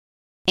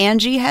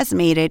Angie has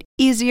made it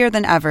easier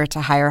than ever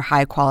to hire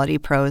high-quality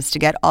pros to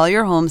get all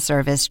your home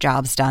service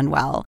jobs done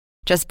well.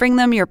 Just bring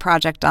them your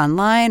project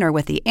online or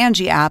with the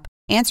Angie app,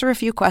 answer a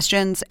few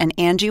questions, and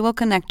Angie will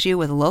connect you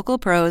with local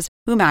pros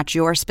who match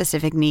your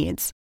specific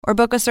needs. Or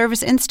book a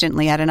service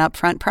instantly at an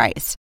upfront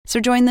price. So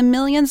join the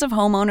millions of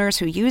homeowners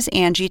who use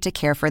Angie to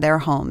care for their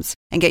homes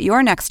and get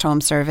your next home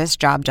service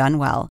job done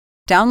well.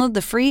 Download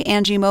the free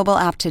Angie mobile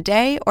app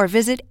today or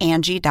visit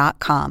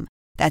Angie.com.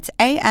 That's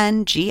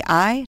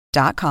ANGI.com.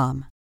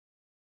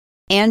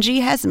 Angie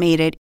has made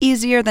it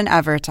easier than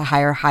ever to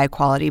hire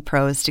high-quality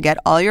pros to get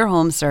all your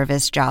home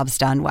service jobs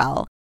done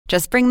well.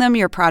 Just bring them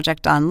your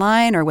project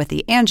online or with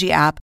the Angie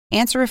app,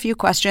 answer a few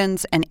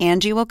questions, and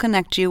Angie will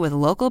connect you with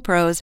local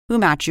pros who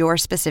match your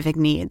specific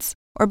needs.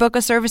 Or book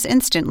a service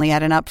instantly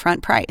at an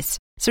upfront price.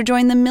 So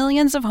join the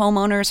millions of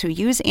homeowners who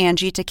use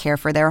Angie to care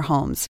for their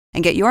homes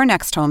and get your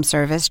next home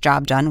service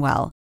job done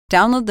well.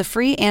 Download the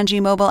free Angie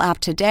mobile app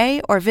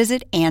today or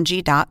visit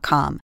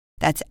Angie.com.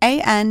 That's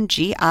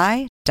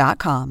ANGI.com.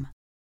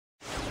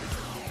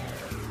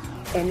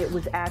 And it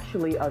was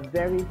actually a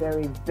very,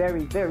 very,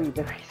 very, very,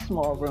 very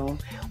small room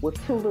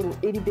with two little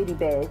itty-bitty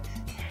beds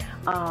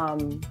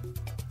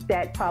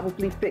that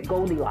probably fit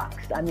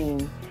Goldilocks. I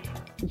mean,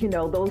 you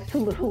know, those two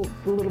little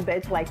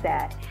beds like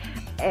that.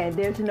 And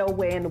there's no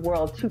way in the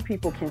world two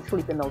people can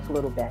sleep in those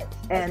little beds.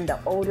 And the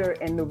odor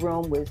in the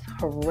room was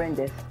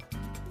horrendous.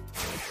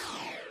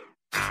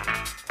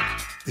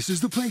 This is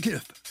the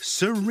plaintiff,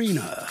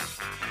 Serena.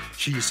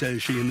 She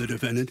says she and the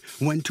defendant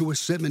went to a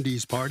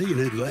 70s party in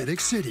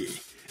Atlantic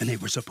City, and they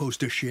were supposed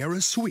to share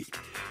a suite.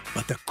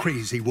 But the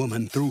crazy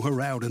woman threw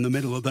her out in the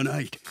middle of the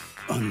night.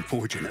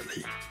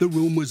 Unfortunately, the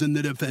room was in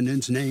the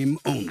defendant's name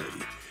only.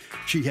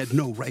 She had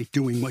no right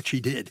doing what she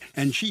did,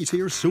 and she's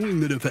here suing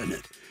the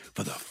defendant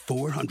for the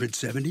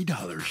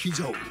 $470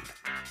 she's owed.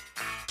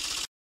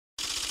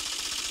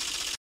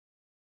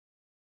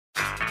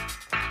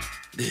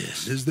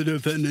 This is the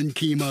defendant,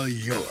 Kima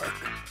York.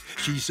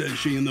 She says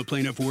she and the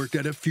plaintiff worked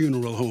at a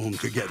funeral home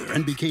together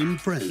and became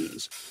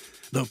friends.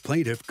 The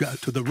plaintiff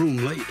got to the room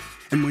late,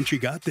 and when she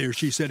got there,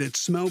 she said it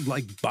smelled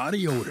like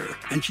body odor,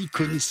 and she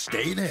couldn't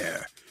stay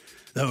there.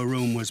 The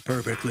room was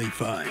perfectly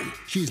fine.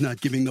 She's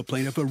not giving the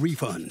plaintiff a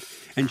refund,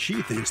 and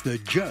she thinks the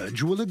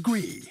judge will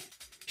agree.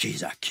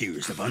 She's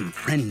accused of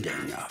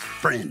unfriending a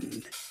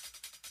friend.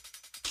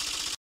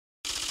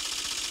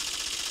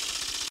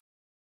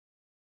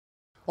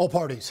 All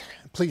parties,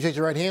 please raise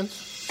your right hands.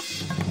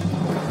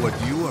 What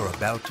you are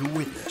about to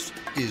witness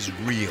is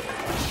real.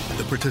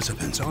 The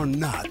participants are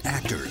not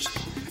actors.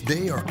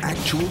 They are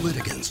actual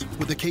litigants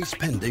with a case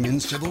pending in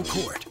civil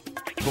court.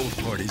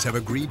 Both parties have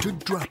agreed to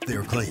drop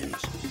their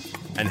claims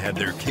and have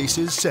their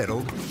cases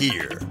settled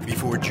here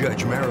before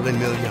Judge Marilyn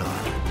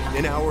Milian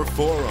in our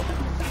forum,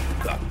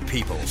 the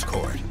People's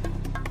Court.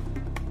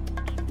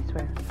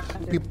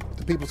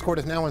 The People's Court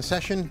is now in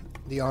session.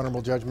 The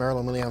Honorable Judge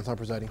Marilyn Milian is now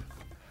presiding.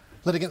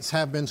 Litigants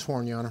have been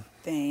sworn, Your Honor.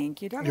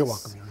 Thank you, Douglas. You're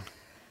welcome, Your Honor.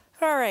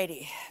 All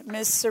righty.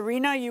 Ms.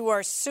 Serena, you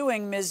are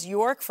suing Ms.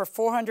 York for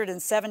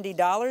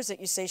 $470 that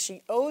you say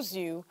she owes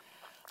you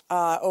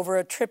over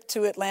a trip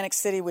to Atlantic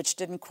City, which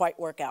didn't quite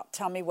work out.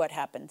 Tell me what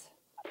happened.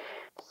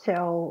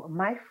 So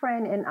my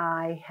friend and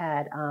I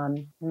had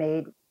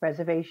made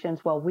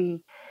reservations. Well,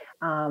 we,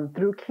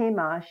 through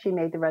Kima, she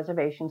made the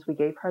reservations. We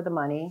gave her the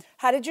money.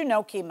 How did you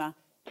know Kima?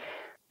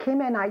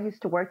 Kima and I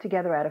used to work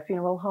together at a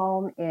funeral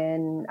home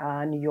in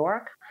New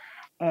York.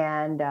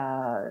 And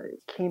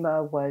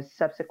Kima was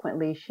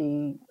subsequently,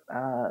 she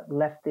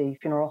left the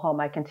funeral home.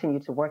 I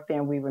continued to work there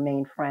and we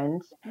remained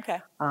friends. Okay.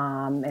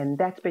 And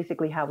that's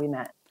basically how we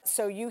met.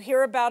 So you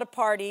hear about a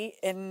party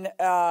in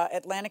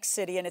Atlantic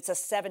City and it's a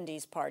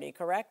 70s party,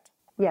 correct?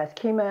 Yes,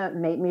 Kima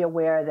made me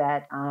aware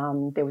that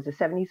there was a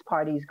 70s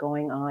parties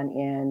going on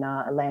in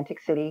Atlantic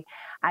City.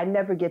 I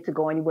never get to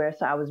go anywhere,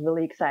 so I was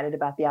really excited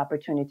about the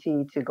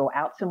opportunity to go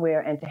out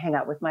somewhere and to hang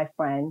out with my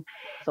friend.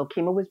 So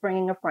Kima was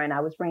bringing a friend, I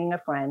was bringing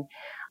a friend.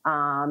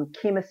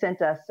 Kima sent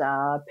us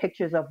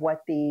pictures of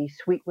what the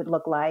suite would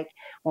look like.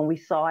 When we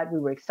saw it, we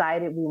were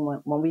excited.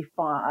 When we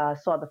saw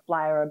the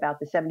flyer about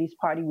the 70s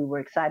party, we were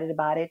excited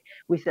about it.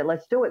 We said,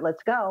 let's do it,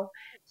 let's go.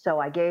 So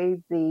I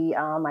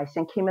I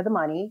sent Kima the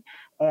money,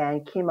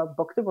 and Kima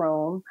booked the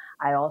room.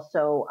 I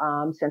also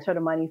sent her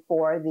the money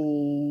for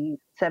the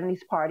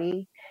 70s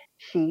party.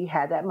 She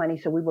had that money,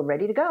 so we were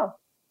ready to go.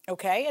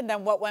 Okay, and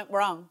then what went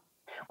wrong?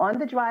 On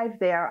the drive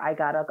there, I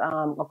got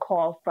a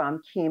call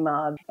from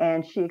Kima,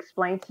 and she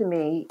explained to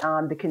me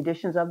the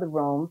conditions of the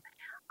room,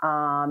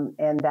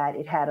 and that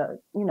it had a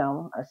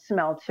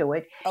smell to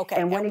it. Okay,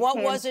 and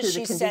what was it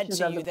she said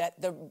to you, that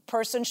the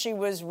person she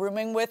was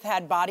rooming with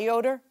had body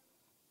odor?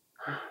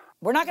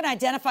 We're not going to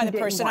identify the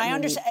person. I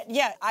understand.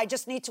 Yeah, I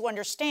just need to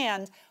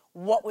understand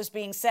what was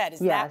being said.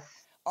 Yes.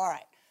 All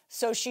right.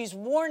 So she's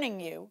warning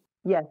you.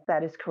 Yes,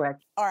 that is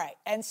correct. All right.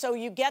 And so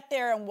you get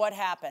there and what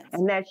happens?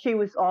 And that she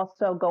was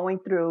also going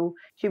through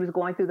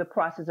the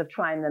process of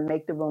trying to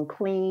make the room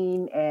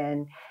clean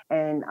and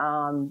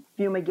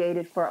fumigate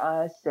it for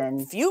us.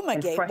 And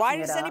fumigate? And why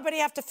does anybody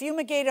have to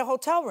fumigate a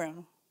hotel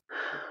room?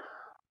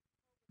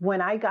 When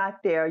I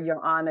got there,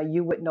 Your Honor,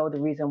 you would know the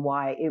reason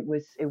why. It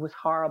was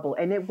horrible,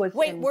 and it was.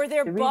 Wait, and were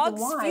there the reason bugs?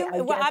 why,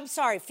 I Well, guess, I'm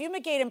sorry.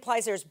 Fumigate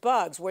implies there's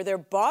bugs. Were there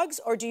bugs,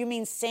 or do you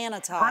mean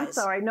sanitize? I'm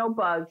sorry, no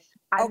bugs.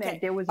 I Okay.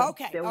 meant there was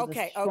Okay.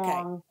 a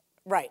strong.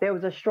 Right. There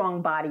was a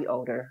strong body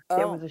odor. Oh.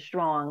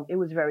 It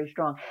was very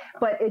strong.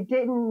 But it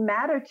didn't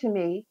matter to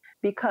me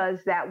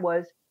because that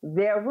was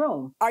their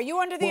room. Are you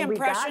under the When we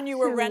impression got you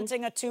were to-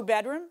 renting a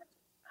 2-bedroom?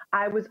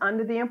 I was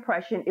under the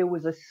impression it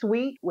was a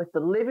suite with the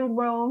living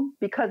room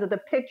because of the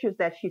pictures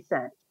that she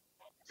sent.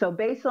 So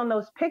based on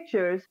those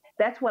pictures,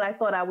 that's what I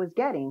thought I was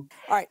getting.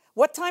 All right.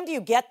 What time do you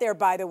get there,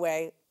 by the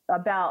way?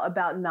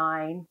 About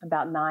 9,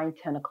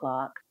 10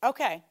 o'clock.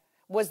 Okay.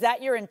 Was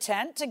that your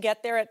intent to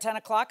get there at 10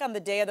 o'clock on the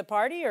day of the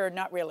party, or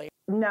not really?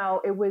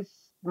 No, it was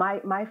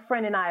my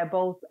friend and I are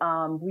both,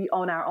 we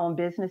own our own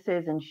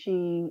businesses, and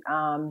she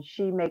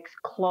makes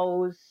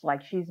clothes,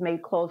 like she's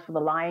made clothes for the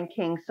Lion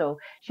King. So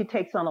she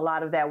takes on a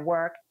lot of that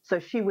work. So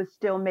she was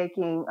still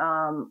making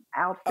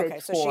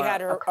outfits so she for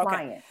had her a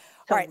client. Okay.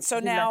 So all right, so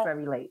we now left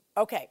very late.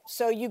 Okay,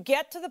 so you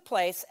get to the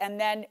place and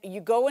then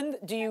you go in.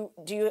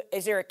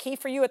 Is there a key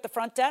for you at the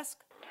front desk?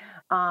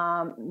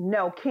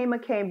 No,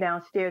 Kima came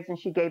downstairs and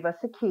she gave us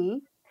a key,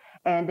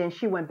 and then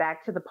she went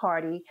back to the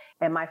party,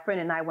 and my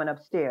friend and I went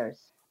upstairs.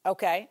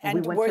 Okay,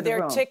 and we were there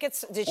room.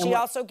 tickets? Did she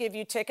also give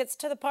you tickets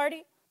to the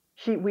party?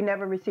 We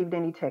never received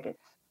any tickets.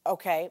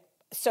 Okay,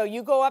 so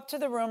you go up to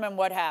the room and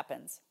what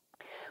happens?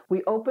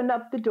 We opened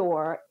up the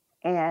door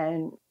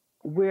and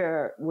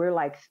we're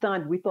like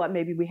stunned. We thought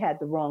maybe we had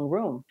the wrong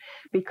room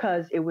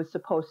because it was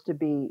supposed to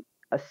be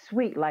a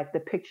suite like the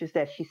pictures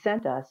that she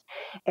sent us.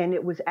 And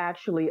it was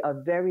actually a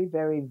very,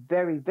 very,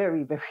 very,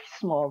 very, very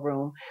small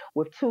room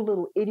with 2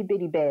 little itty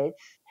bitty beds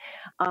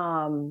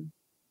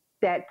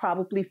that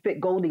probably fit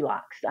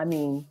Goldilocks. I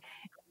mean,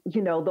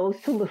 you know, those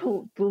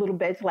 2 little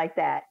beds like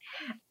that.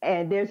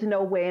 And there's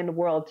no way in the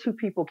world 2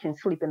 people can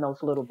sleep in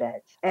those little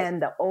beds.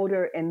 And the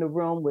odor in the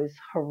room was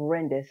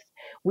horrendous.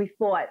 We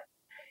thought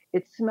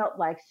it smelled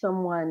like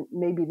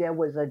maybe there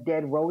was a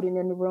dead rodent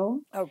in the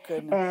room. Oh,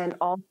 goodness. And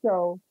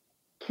also,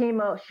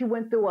 Kima, she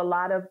went through a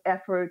lot of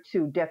effort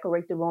to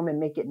decorate the room and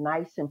make it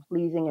nice and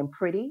pleasing and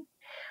pretty.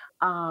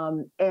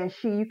 And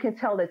you can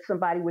tell that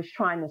somebody was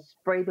trying to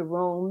spray the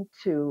room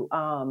to,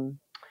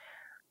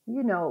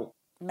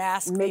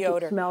 mask make the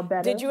odor. It smell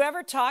better. Did you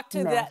ever talk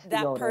to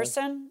that odor.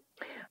 person?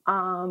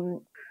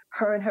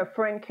 Her and her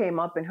friend came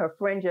up, and her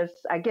friend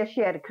I guess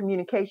she had a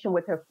communication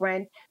with her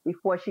friend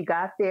before she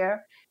got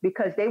there,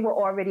 because they were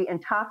already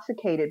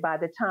intoxicated by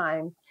the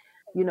time,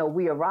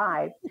 we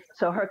arrived.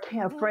 So her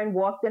friend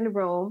walked in the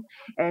room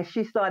and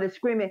she started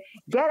screaming,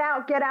 get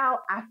out,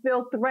 I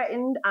feel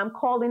threatened, I'm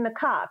calling the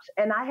cops.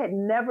 And I had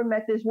never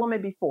met this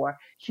woman before.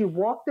 She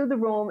walked through the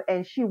room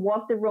and she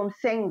walked the room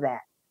saying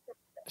that.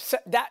 So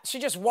she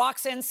just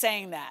walks in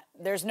saying that.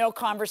 There's no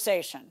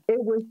conversation.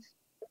 It was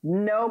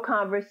no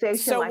conversation.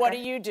 So what do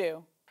you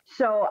do?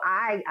 So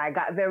I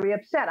got very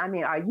upset. I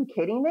mean, are you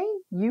kidding me?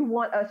 You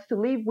want us to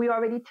leave? We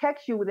already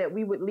text you that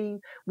we would leave.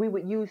 We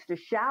would use the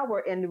shower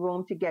in the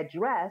room to get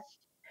dressed,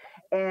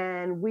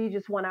 and we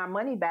just want our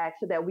money back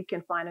so that we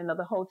can find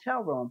another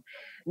hotel room.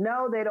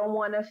 No, they don't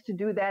want us to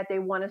do that. They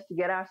want us to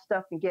get our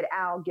stuff and get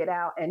out.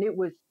 And it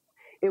was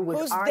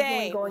Who's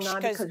arguing going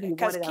on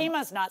because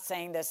Kima's not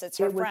saying this. It's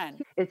her friend.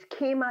 It's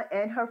Kima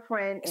and her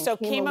friend. And so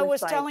Kima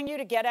was telling you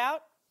to get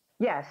out?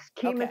 Yes.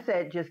 Kima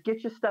said, just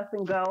get your stuff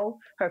and go.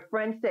 Her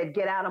friend said,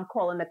 get out. I'm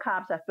calling the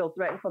cops. I feel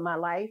threatened for my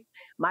life.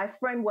 My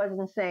friend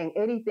wasn't saying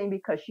anything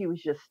because she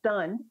was just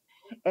stunned.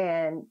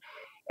 And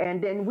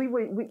then we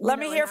Let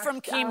me hear from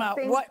Kima.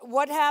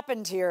 What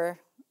happened here?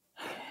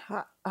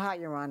 Hi,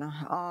 Your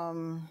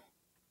Honor.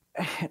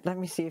 Let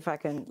me see if I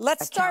can.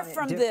 Let's start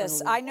from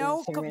this. I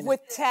know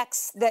with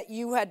texts that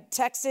you had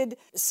texted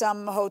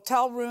some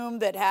hotel room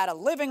that had a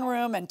living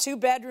room and 2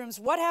 bedrooms.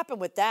 What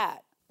happened with that?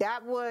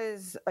 That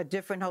was a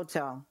different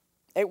hotel.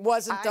 It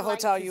wasn't the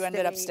hotel you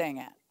ended up staying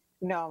at?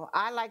 No,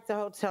 I like the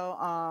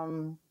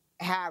hotel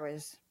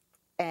Harris.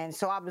 And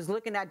so I was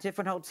looking at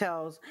different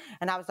hotels,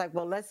 and I was like,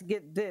 well, let's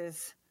get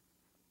this.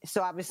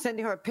 So I was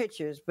sending her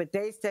pictures, but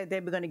they said they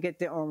were going to get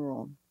their own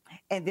room.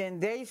 And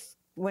then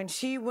when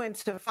she went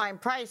to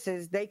find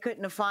prices, they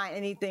couldn't find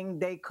anything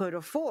they could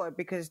afford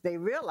because they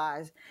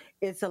realized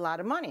it's a lot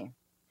of money.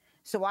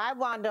 So I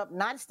wound up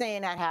not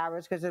staying at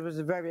Harris because it was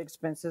very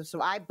expensive.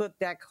 So I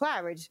booked at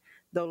Claridge,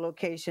 the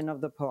location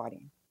of the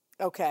party.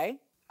 Okay.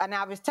 And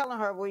I was telling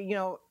her,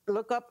 well,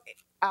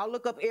 I'll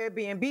look up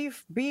Airbnb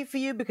for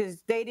you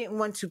because they didn't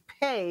want to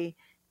pay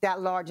that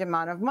large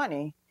amount of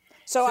money.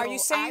 So are you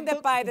saying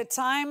that by the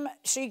time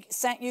she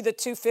sent you the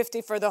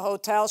 $250 for the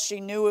hotel, she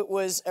knew it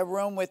was a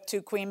room with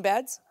 2 queen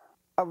beds?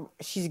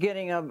 She's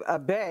getting a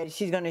bed.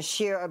 She's going to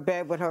share a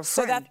bed with her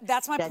friend. So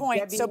that's my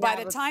point. So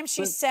by the time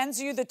she sends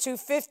you the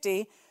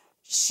 $250,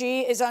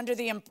 she is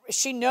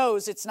she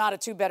knows it's not a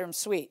 2-bedroom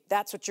suite.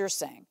 That's what you're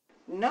saying.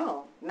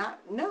 No.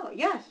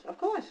 Yes, of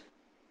course.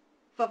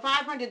 For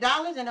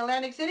 $500 in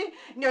Atlantic City?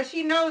 No,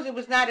 she knows it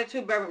was not a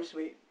 2-bedroom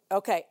suite.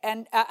 Okay.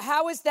 And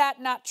how is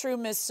that not true,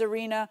 Ms.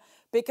 Serena?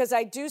 Because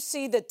I do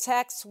see the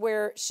text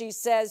where she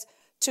says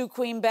 2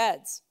 queen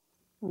beds.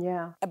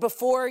 Yeah.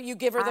 Before you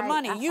give her the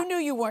money. You knew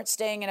you weren't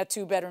staying in a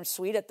 2-bedroom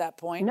suite at that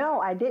point. No,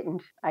 I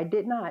didn't. I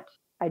did not.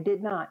 I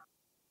did not.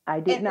 I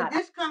did not.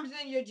 This comes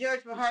in your judge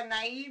for her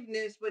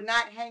naiveness with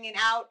not hanging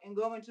out and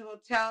going to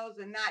hotels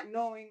and not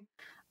knowing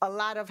a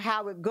lot of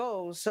how it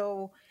goes.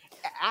 So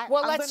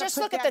well, let's just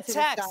look at the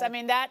text. I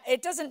mean, that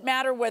it doesn't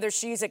matter whether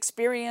she's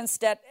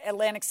experienced at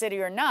Atlantic City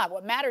or not.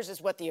 What matters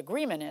is what the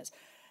agreement is.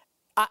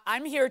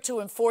 I'm here to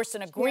enforce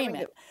an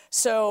agreement.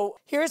 So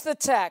here's the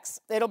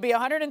text. It'll be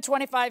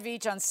 $125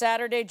 each on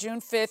Saturday,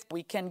 June 5th.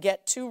 We can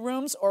get 2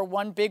 rooms or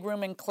 1 big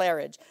room in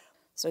Claridge.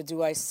 So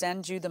do I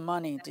send you the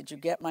money? Did you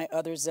get my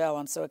other Zelle?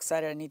 I'm so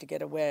excited I need to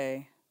get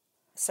away.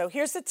 So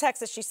here's the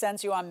text that she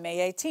sends you on May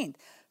 18th.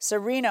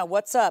 Serena,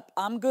 what's up?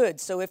 I'm good.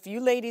 So if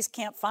you ladies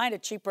can't find a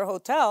cheaper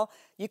hotel,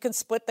 you can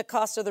split the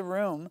cost of the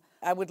room.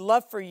 I would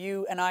love for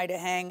you and I to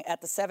hang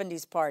at the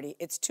 70s party.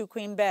 It's 2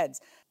 queen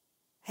beds.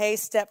 Hey,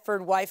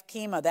 Stepford wife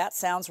Kima, that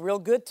sounds real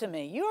good to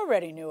me. You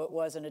already knew it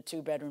wasn't a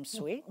 2-bedroom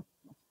suite.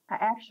 I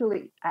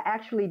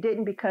actually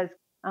didn't because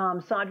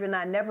Sandra and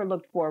I never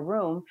looked for a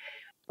room.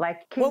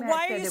 Like Kim well,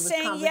 why are you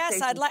saying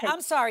yes?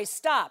 I'm sorry,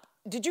 stop.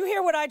 Did you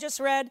hear what I just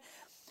read?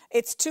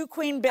 It's 2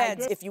 queen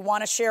beds if you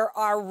want to share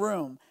our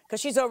room,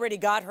 because she's already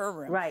got her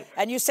room. Right.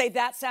 And you say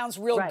that sounds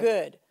real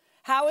good.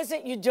 How is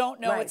it you don't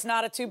know it's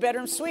not a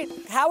 2-bedroom suite?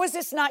 How is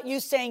this not you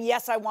saying,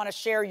 yes, I want to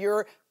share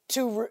your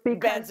 2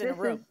 beds in a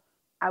room?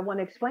 I want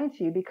to explain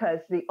to you because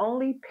the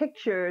only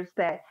pictures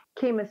that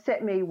Kima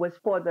sent me was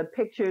for the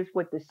pictures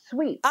with the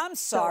suite. I'm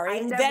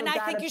sorry. So then I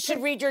think you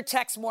should read your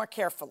text more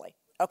carefully,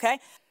 okay?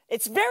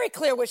 It's very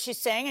clear what she's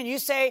saying, and you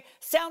say,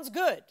 sounds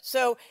good.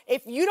 So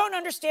if you don't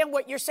understand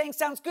what you're saying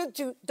sounds good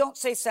to, don't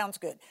say sounds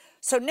good.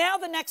 So now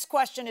the next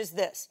question is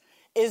this.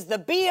 Is the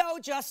BO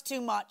just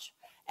too much,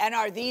 and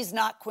are these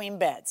not queen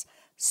beds?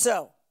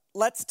 So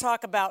let's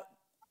talk about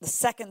the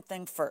second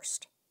thing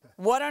first.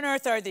 What on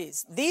earth are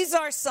these? These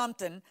are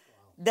something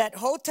that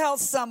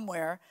hotels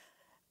somewhere,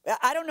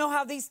 I don't know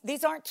how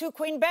these aren't 2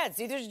 queen beds.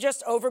 These are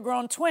just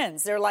overgrown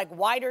twins. They're like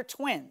wider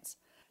twins.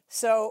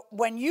 So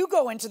when you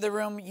go into the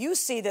room, you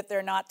see that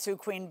they're not 2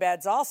 queen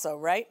beds also,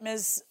 right,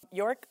 Ms.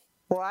 York?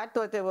 Well, I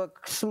thought they were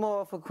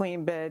small for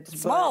queen beds.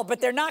 Small,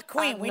 but they're not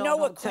queen. We know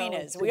what queen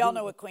is. We all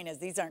know what queen is.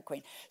 These aren't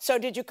queen. So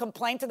did you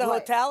complain to the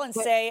hotel and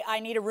say, I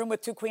need a room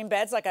with 2 queen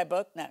beds like I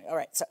booked? No, all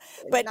right. So,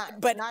 but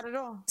not at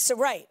all. So,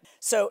 right.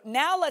 So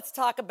now let's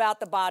talk about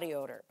the body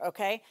odor,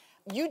 okay?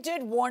 You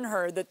did warn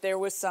her that there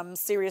was some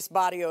serious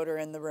body odor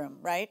in the room,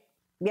 right?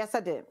 Yes, I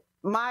did.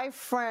 My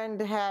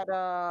friend had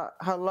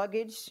her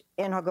luggage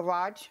in her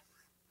garage,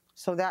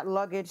 so that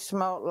luggage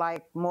smelled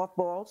like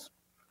mothballs,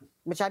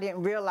 which I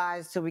didn't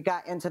realize till we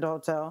got into the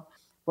hotel.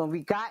 When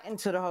we got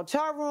into the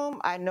hotel room,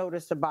 I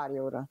noticed the body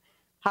odor.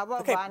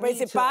 However, but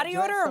is it body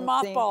odor or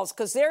mothballs?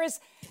 Because there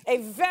is a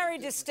very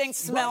distinct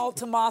smell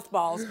to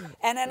mothballs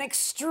and an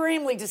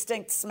extremely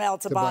distinct smell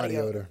to body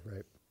odor.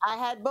 Right. I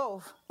had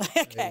both.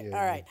 Okay,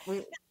 all right.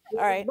 All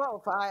right.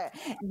 Both.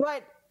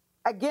 But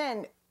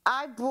again,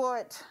 I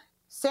brought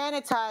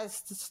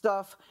sanitized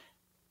stuff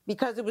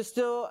because it was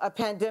still a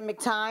pandemic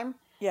time.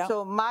 Yeah.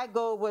 So my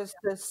goal was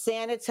to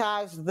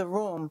sanitize the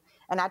room.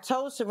 And I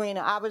told Serena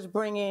I was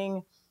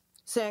bringing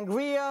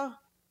sangria,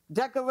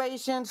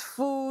 decorations,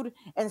 food,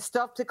 and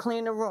stuff to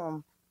clean the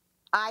room.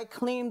 I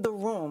cleaned the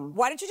room.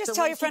 Why didn't you just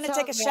tell your friend to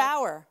take a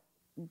shower?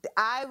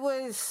 I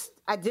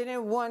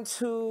didn't want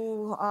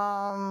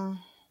to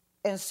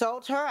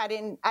insult her. I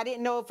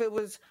didn't know if it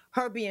was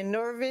her being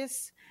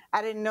nervous.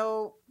 I didn't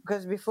know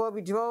because before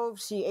we drove,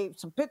 she ate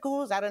some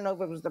pickles. I don't know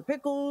if it was the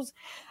pickles.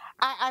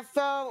 I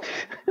felt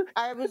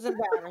I was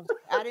embarrassed.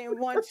 I didn't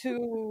want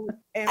to.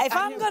 If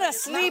I'm going to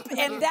sleep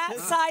in that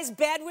size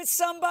bed with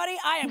somebody,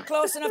 I am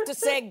close enough to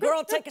say,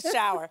 girl, take a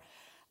shower.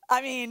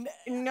 I mean,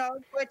 no,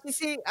 but you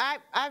see,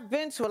 I've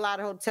been to a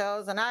lot of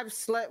hotels and I've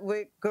slept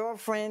with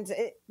girlfriends.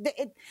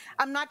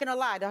 I'm not gonna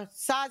lie, the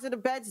size of the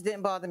beds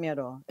didn't bother me at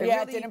all.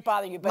 It didn't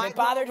bother you, but it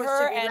bothered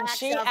her, and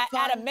she,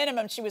 at a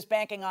minimum, she was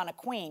banking on a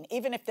queen,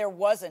 even if there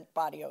wasn't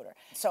body odor.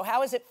 So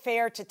how is it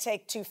fair to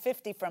take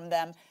 $250 from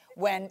them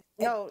when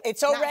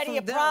it's already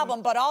a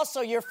problem, but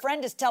also your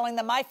friend is telling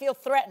them, I feel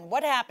threatened?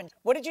 What happened?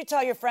 What did you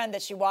tell your friend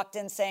that she walked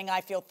in saying,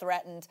 I feel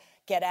threatened,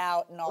 get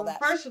out, and all that?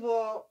 First of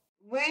all,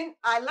 when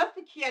I left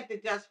the key at the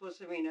desk for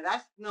Serena,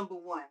 that's number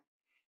one.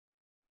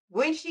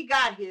 When she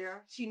got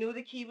here, she knew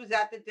the key was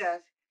at the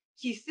desk.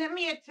 She sent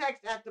me a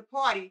text at the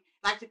party,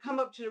 like to come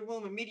up to the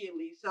room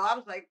immediately. So I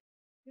was like,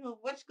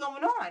 what's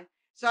going on?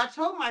 So I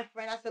told my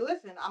friend, I said,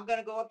 listen, I'm going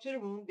to go up to the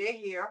room. They're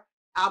here.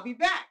 I'll be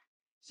back.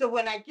 So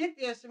when I get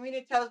there,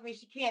 Serena tells me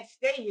she can't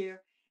stay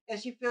here and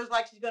she feels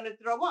like she's going to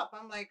throw up.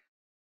 I'm like,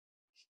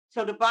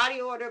 so the body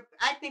odor,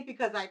 I think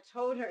because I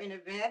told her in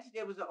advance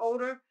there was an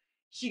odor,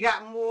 she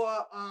got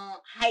more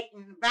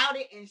heightened about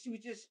it, and she was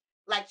just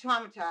like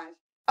traumatized.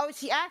 Oh,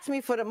 she asked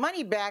me for the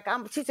money back.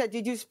 She said,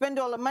 did you spend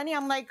all the money?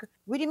 I'm like,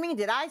 what do you mean,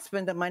 did I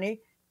spend the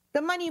money?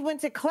 The money went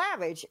to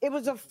Claridge. It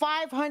was a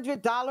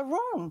 $500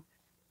 room.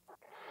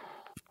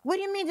 What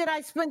do you mean, did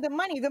I spend the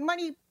money? The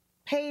money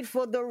paid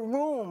for the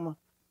room.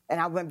 And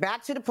I went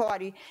back to the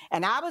party,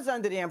 and I was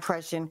under the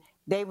impression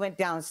they went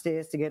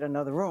downstairs to get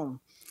another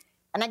room.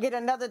 And I get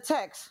another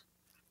text.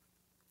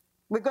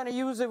 We're going to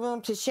use the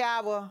room to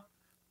shower,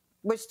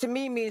 which to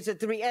me means the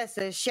 3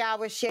 S's,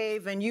 shower,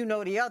 shave, and you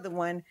know the other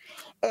one.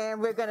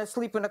 And we're going to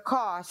sleep in the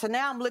car. So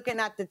now I'm looking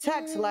at the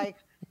text like,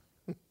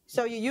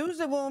 so you use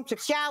the room to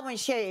shower and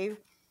shave,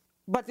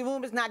 but the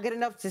room is not good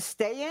enough to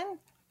stay in?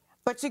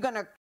 But you're going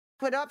to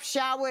put up,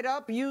 shower it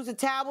up, use the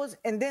towels,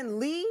 and then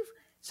leave?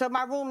 So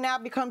my room now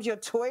becomes your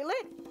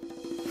toilet?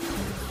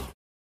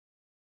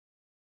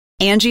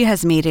 Angie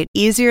has made it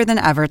easier than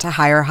ever to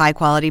hire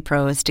high-quality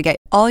pros to get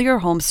all your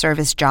home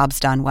service jobs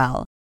done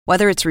well.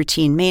 Whether it's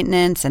routine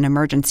maintenance, an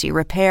emergency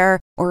repair,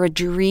 or a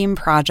dream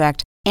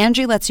project,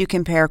 Angie lets you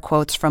compare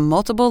quotes from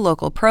multiple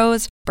local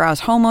pros,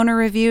 browse homeowner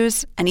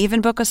reviews, and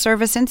even book a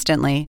service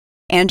instantly.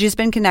 Angie's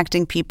been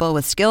connecting people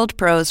with skilled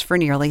pros for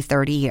nearly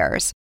 30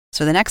 years.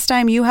 So the next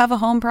time you have a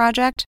home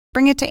project,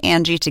 bring it to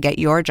Angie to get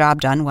your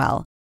job done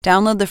well.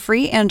 Download the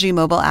free Angie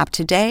mobile app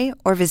today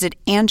or visit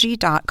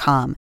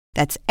Angie.com.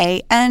 That's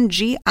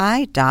ANGI.com.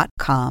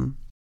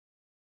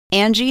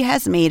 Angie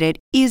has made it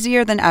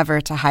easier than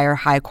ever to hire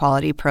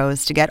high-quality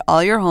pros to get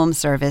all your home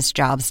service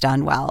jobs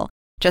done well.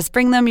 Just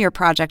bring them your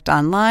project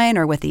online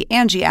or with the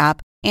Angie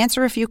app,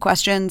 answer a few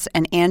questions,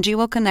 and Angie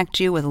will connect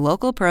you with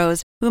local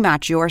pros who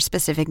match your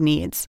specific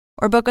needs.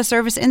 Or book a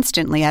service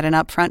instantly at an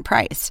upfront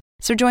price.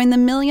 So join the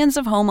millions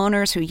of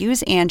homeowners who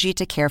use Angie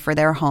to care for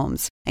their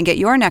homes and get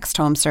your next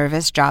home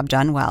service job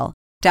done well.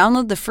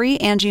 Download the free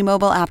Angie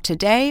mobile app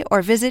today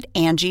or visit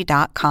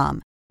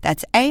Angie.com.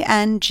 That's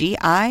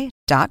ANGI.com.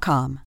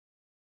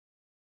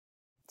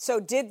 So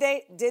did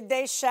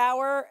they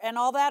shower and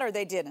all that, or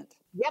they didn't?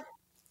 Yep,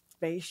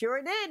 they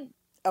sure did.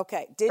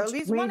 Okay. At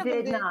least one of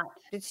them did. Not.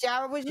 The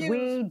shower was used.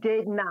 We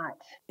did not.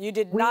 You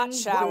did not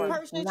shower. One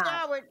person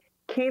showered.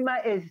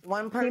 Kima is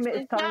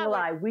telling a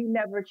lie. We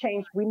never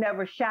changed. We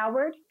never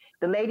showered.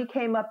 The lady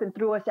came up and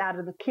threw us out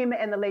of the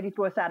Kima and the lady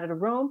threw us out of the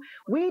room.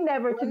 We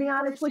never, to be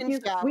honest with you,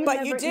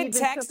 but you did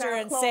text her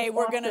and say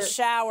we're going to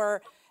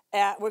shower.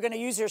 We're going to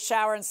use your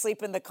shower and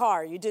sleep in the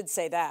car. You did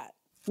say that.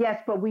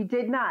 Yes, but we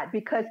did not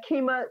because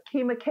Kima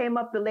came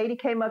up. The lady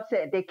came up,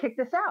 said they kicked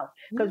us out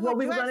because what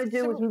we were going to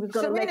do was we was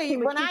going to let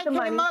Kima keep the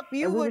money,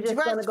 and we were just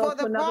going to go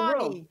to another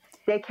room.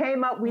 They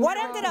came up. What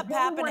ended up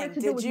happening?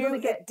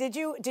 Did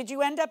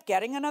you end up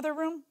getting another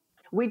room?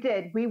 We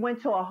did. We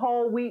went to a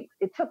whole week.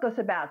 It took us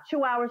about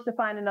 2 hours to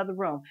find another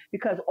room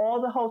because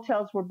all the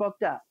hotels were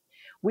booked up.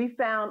 We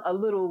found a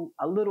little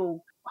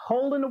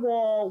hole in the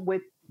wall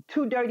with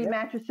 2 dirty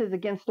mattresses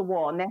against the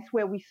wall, and that's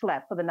where we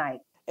slept for the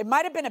night. It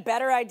might have been a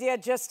better idea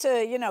just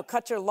to,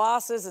 cut your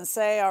losses and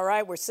say, all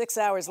right, we're 6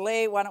 hours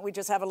late. Why don't we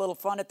just have a little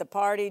fun at the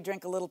party,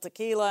 drink a little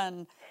tequila,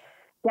 and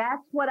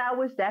That's what I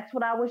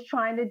was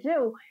trying to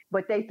do,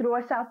 but they threw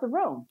us out the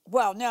room.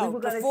 Well, no,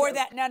 before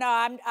that,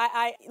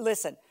 I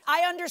listen,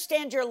 I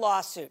understand your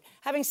lawsuit.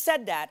 Having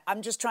said that,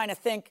 I'm just trying to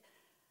think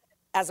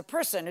as a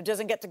person who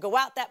doesn't get to go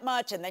out that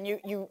much, and then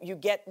you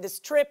get this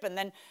trip, and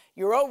then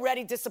you're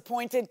already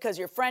disappointed because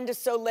your friend is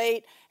so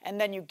late,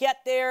 and then you get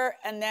there,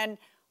 and then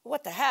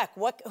what the heck?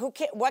 What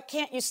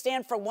can't you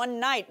stand for one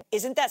night?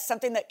 Isn't that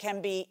something that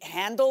can be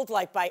handled,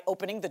 like by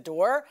opening the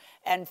door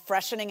and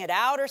freshening it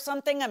out or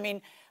something? I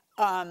mean,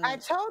 I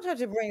told her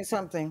to bring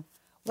something.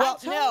 Well,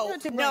 no,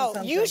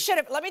 you should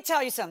have. Let me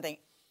tell you something.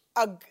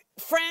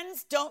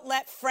 Friends don't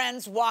let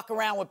friends walk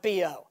around with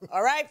BO,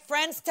 all right?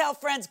 Friends tell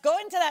friends, go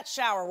into that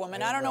shower,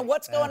 woman. I don't know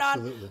what's going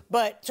on,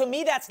 but to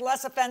me, that's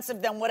less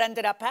offensive than what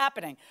ended up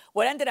happening.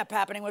 What ended up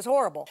happening was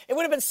horrible. It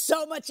would have been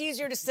so much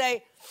easier to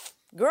say,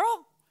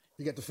 girl,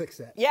 you got to fix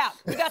that. Yeah,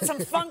 we got some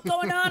funk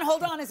going on.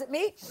 Hold on, is it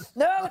me?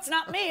 No, it's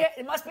not me.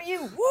 It must be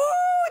you. Woo,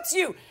 it's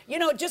you.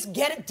 Just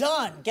get it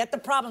done. Get the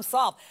problem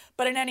solved.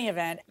 But in any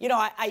event,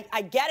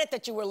 I get it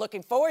that you were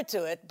looking forward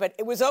to it, but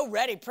it was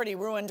already pretty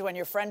ruined when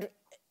your friend,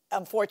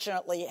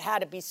 unfortunately, had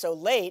to be so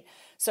late.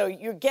 So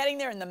you're getting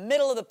there in the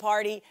middle of the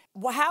party.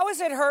 Well, how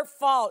is it her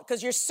fault?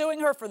 Because you're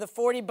suing her for the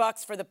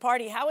 $40 for the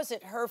party. How is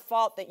it her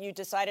fault that you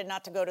decided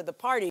not to go to the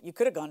party? You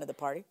could have gone to the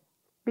party.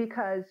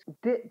 Because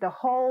the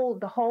whole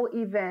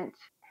event,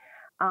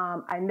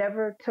 I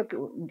never took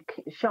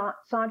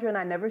Sandra and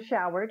I never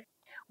showered.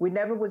 We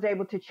never was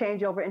able to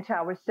change over into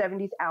our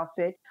 70s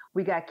outfit.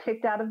 We got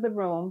kicked out of the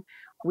room.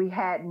 We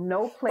had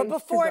no place to go.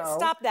 But before,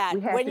 stop that.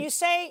 When you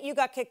say you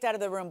got kicked out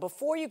of the room,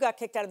 before you got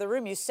kicked out of the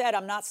room, you said,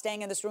 I'm not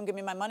staying in this room, give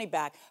me my money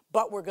back,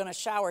 but we're going to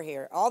shower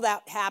here. All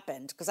that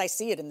happened because I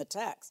see it in the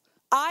text.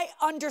 I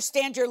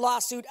understand your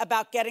lawsuit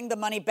about getting the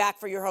money back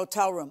for your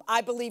hotel room.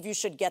 I believe you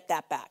should get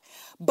that back.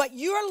 But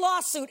your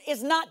lawsuit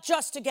is not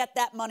just to get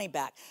that money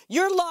back.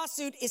 Your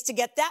lawsuit is to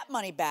get that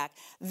money back,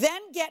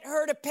 then get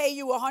her to pay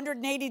you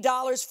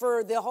 $180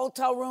 for the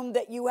hotel room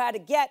that you had to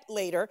get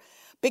later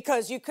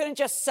because you couldn't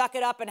just suck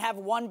it up and have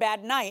one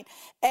bad night.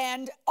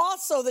 And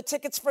also the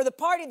tickets for the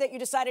party that you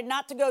decided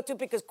not to go to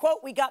because,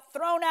 quote, we got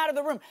thrown out of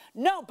the room.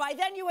 No, by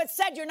then you had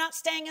said you're not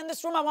staying in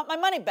this room. I want my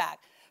money back.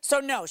 So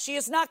no, she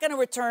is not going to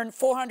return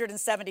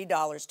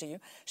 $470 to you.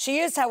 She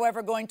is,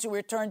 however, going to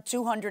return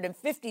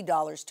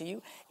 $250 to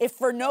you, if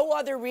for no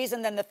other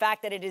reason than the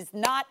fact that it is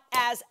not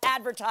as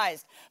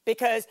advertised,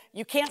 because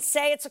you can't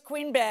say it's a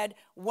queen bed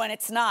when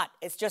it's not.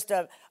 It's just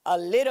a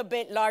little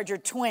bit larger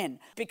twin,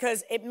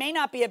 because it may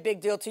not be a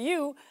big deal to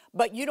you,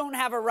 but you don't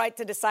have a right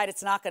to decide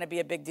it's not going to be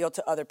a big deal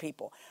to other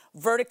people.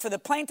 Verdict for the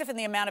plaintiff in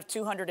the amount of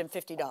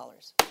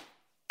 $250.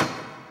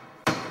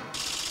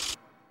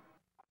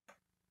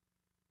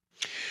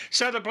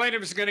 So the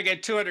plaintiff is going to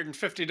get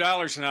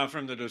 $250 now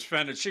from the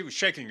defendant. She was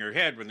shaking her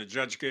head when the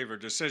judge gave her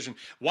decision.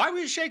 Why were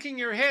you shaking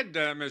your head,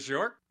 Ms.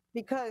 York?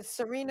 Because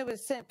Serena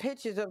was sent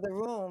pictures of the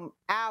room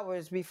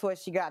hours before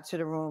she got to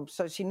the room,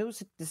 so she knew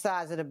the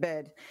size of the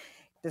bed.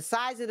 The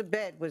size of the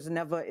bed was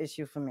never an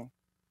issue for me.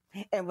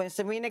 And when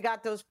Serena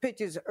got those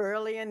pictures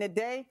early in the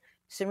day,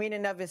 Serena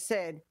never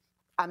said,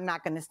 I'm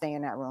not going to stay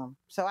in that room.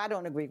 So I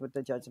don't agree with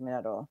the judgment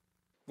at all.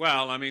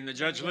 Well, I mean, the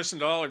judge listened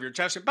to all of your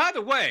testimony. By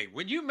the way,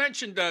 when you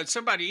mentioned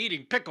somebody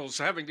eating pickles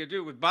having to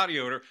do with body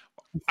odor,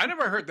 I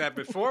never heard that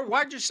before.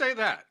 Why'd you say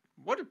that?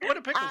 What do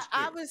pickles do?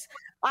 I was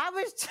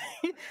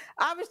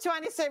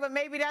trying to say, but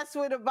maybe that's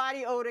where the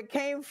body odor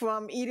came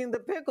from, eating the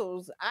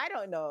pickles. I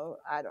don't know.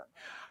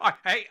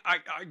 Hey,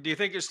 do you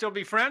think you'll still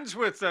be friends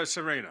with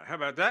Serena? How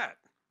about that?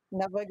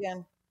 Never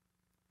again.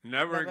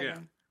 Never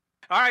again.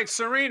 All right,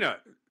 Serena,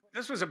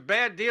 this was a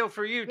bad deal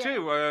for you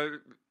too,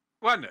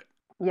 wasn't it?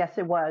 Yes,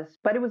 it was,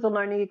 but it was a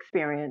learning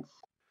experience.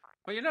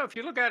 Well, you know, if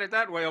you look at it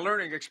that way, a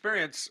learning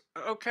experience,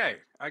 okay,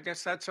 I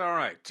guess that's all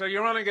right. So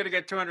you're only going to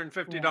get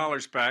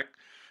 $250 back.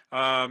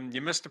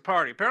 You missed the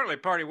party. Apparently,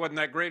 the party wasn't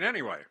that great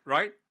anyway,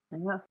 right?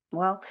 Yeah.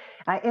 Well,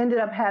 I ended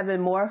up having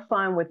more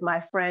fun with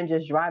my friend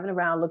just driving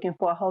around looking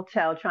for a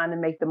hotel, trying to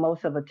make the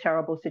most of a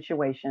terrible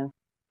situation.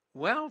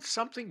 Well,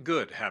 something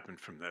good happened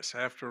from this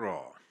after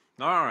all.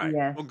 All right.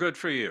 Yes. Well, good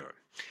for you.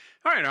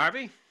 All right,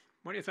 Harvey,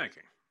 what are you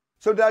thinking?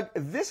 So, Doug,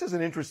 this is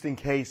an interesting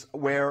case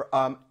where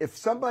if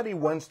somebody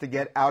wants to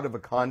get out of a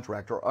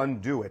contract or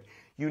undo it,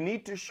 you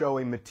need to show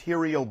a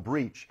material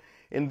breach.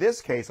 In this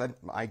case,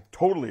 I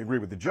totally agree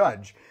with the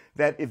judge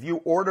that if you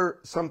order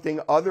something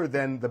other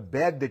than the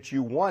bed that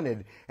you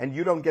wanted and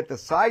you don't get the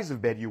size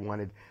of bed you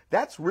wanted,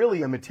 that's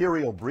really a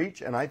material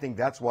breach, and I think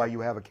that's why you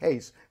have a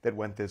case that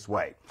went this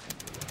way.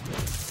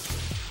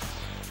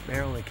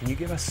 Marilyn, can you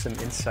give us some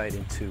insight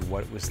into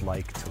what it was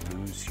like to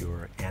lose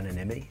your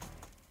anonymity?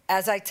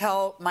 As I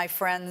tell my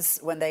friends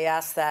when they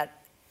ask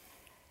that,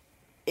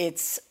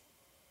 it's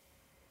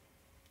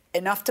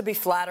enough to be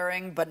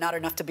flattering, but not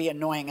enough to be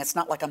annoying. It's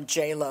not like I'm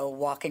J-Lo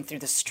walking through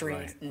the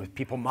street. Right. With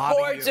people mobbing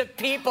you. Hordes of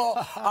people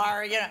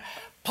are,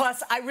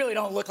 Plus, I really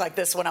don't look like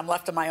this when I'm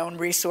left to my own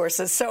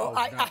resources. So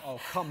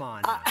come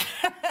on.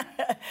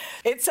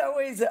 It's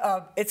always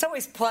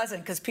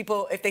pleasant because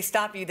people, if they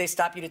stop you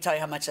to tell you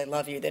how much they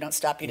love you. They don't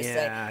stop you to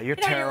say, you're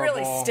terrible. You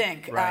really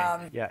stink.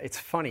 Right. It's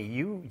funny.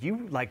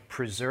 You like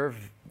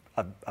preserve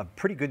a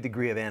pretty good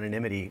degree of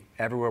anonymity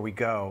everywhere we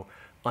go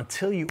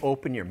until you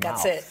open your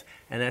mouth. That's it.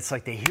 And it's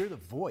like they hear the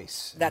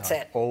voice. That's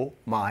it. Oh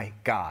my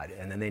God.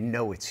 And then they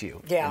know it's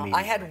you. Yeah.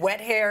 I had wet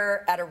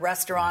hair at a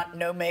restaurant,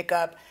 no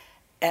makeup.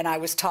 And I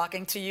was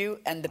talking to you,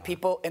 and the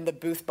people in the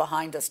booth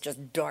behind us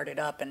just darted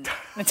up. And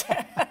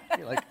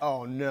you're like,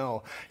 oh,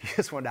 no. You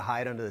just wanted to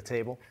hide under the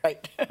table?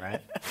 Right.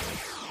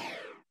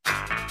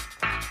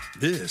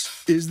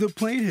 This is the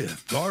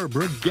plaintiff,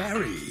 Barbara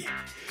Gary.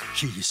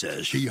 She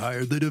says she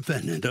hired the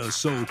defendant, a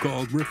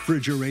so-called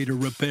refrigerator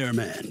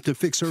repairman, to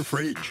fix her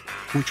fridge,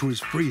 which was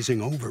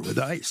freezing over with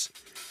ice.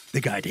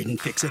 The guy didn't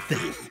fix a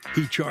thing.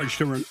 He charged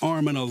her an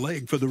arm and a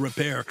leg for the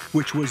repair,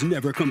 which was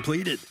never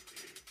completed.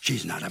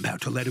 She's not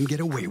about to let him get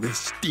away with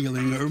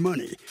stealing her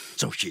money,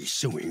 so she's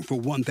suing for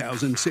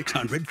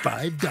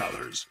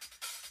 $1,605.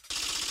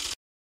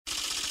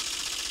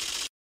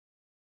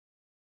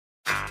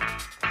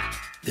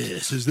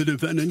 This is the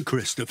defendant,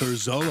 Christopher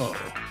Zollo.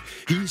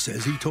 He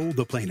says he told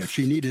the plaintiff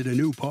she needed a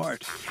new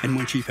part, and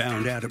when she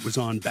found out it was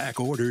on back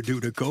order due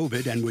to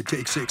COVID and would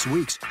take 6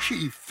 weeks,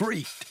 she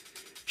freaked.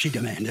 She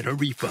demanded a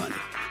refund.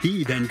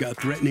 He then got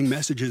threatening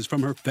messages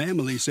from her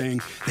family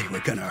saying they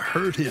were gonna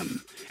hurt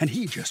him, and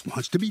he just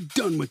wants to be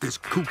done with this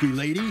kooky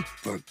lady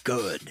for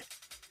good.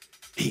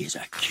 He's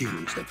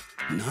accused of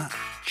not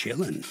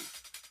chilling.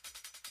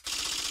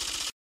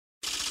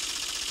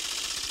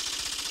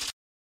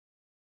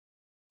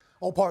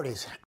 All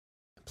parties,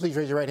 please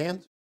raise your right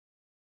hands.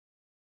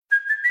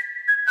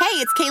 Hey,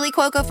 it's Kaylee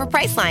Cuoco for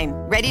Priceline.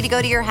 Ready to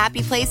go to your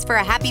happy place for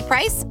a happy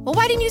price? Well,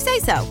 why didn't you say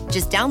so?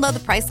 Just download the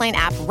Priceline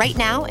app right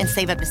now and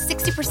save up to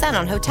 60%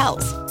 on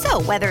hotels.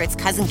 So whether it's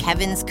Cousin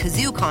Kevin's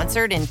Kazoo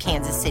Concert in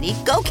Kansas City,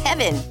 go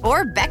Kevin,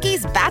 or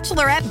Becky's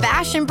Bachelorette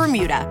Bash in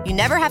Bermuda, you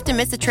never have to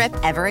miss a trip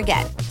ever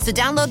again. So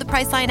download the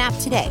Priceline app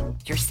today.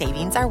 Your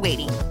savings are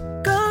waiting.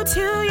 Go to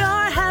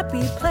your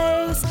happy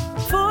place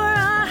for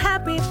a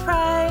happy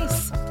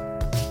price.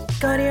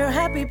 Go to your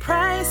happy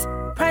price,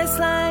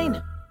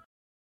 Priceline.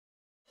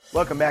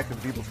 Welcome back to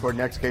the People's Court.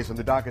 Next case on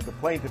the docket. The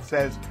plaintiff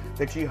says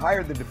that she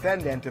hired the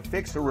defendant to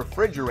fix her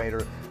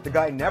refrigerator. The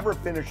guy never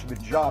finished the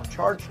job,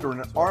 charged her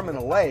an arm and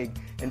a leg,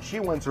 and she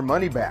wants her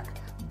money back.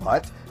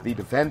 But the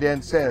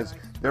defendant says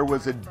there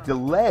was a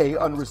delay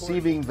on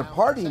receiving the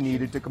part he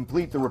needed to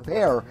complete the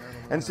repair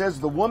and says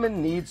the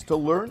woman needs to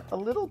learn a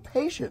little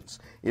patience.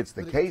 It's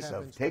the case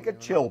of take a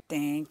chill.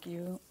 Thank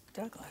you,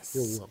 Douglas.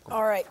 You're welcome.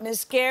 All right,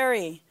 Ms.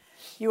 Gary,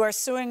 you are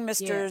suing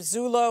Mr.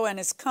 Zullo and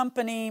his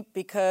company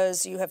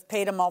because you have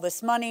paid him all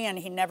this money and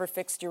he never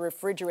fixed your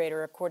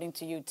refrigerator, according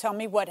to you. Tell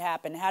me what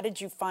happened. How did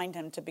you find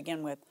him to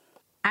begin with?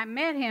 I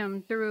met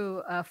him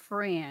through a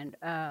friend,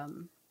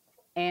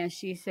 and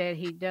she said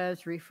he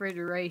does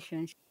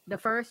refrigeration. The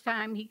first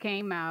time he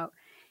came out,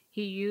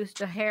 he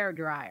used a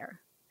hairdryer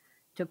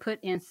to put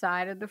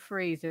inside of the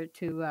freezer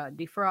to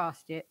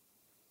defrost it,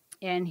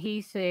 and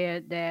he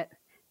said that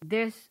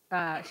this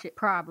should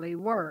probably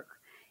work.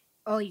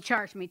 Oh, he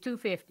charged me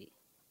 $250.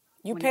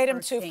 You paid him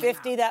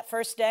 $250 that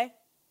first day?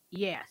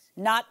 Yes.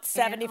 Not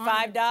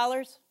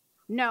 $75?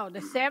 No, the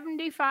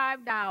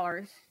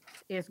 $75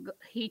 is,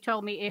 he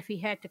told me if he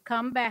had to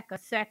come back a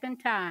second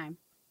time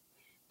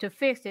to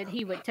fix it,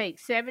 he would take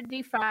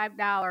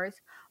 $75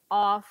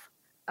 off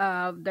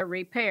of the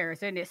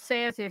repairs. And it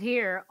says it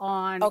here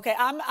on... Okay,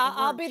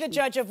 I'll be the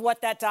judge of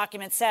what that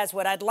document says.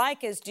 What I'd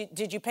like is,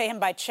 did you pay him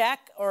by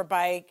check or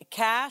by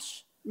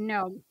cash?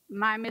 No,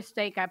 my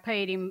mistake, I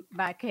paid him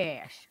by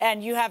cash.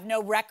 And you have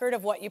no record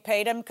of what you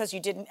paid him because you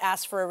didn't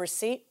ask for a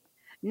receipt?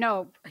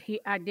 No,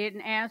 I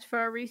didn't ask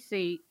for a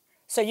receipt.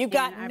 So you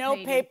got no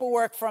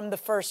paperwork from the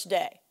first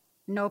day?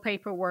 No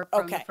paperwork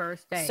from the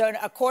first day. So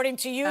according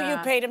to you, you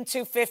paid him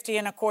 $250,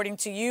 and according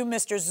to you,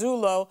 Mr.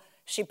 Zullo,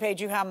 she paid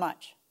you how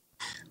much?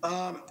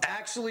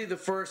 Actually, the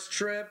first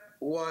trip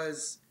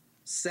was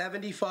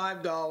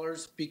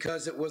 $75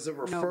 because it was a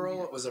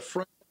referral. It was a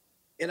friend.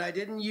 And I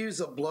didn't use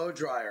a blow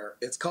dryer.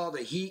 It's called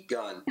a heat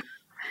gun.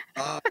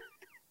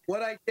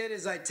 What I did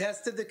is I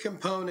tested the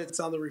components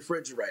on the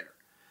refrigerator.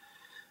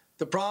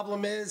 The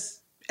problem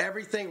is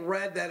everything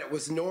read that it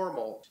was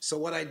normal. So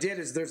what I did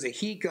is there's a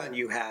heat gun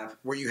you have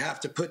where you have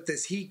to put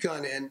this heat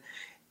gun in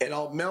and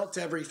I'll melt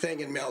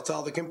everything and melt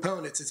all the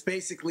components. It's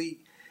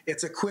basically,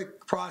 it's a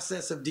quick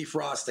process of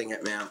defrosting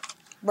it, ma'am.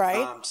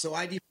 Right. So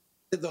I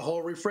defrosted the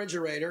whole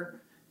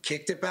refrigerator,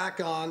 kicked it back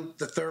on,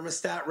 the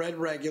thermostat read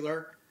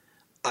regular.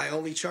 I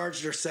only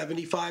charged her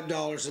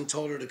 $75 and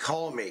told her to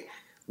call me.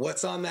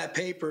 What's on that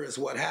paper is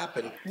what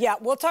happened. Yeah,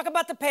 we'll talk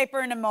about the paper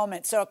in a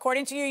moment. So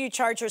according to you, you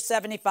charge her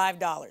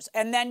 $75.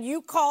 And then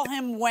you call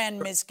him when,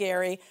 Ms.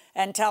 Gary,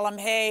 and tell him,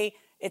 hey,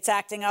 it's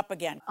acting up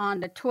again. On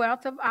the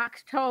 12th of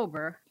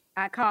October,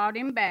 I called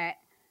him back,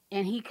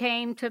 and he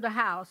came to the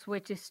house,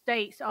 which is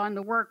states on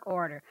the work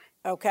order.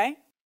 Okay.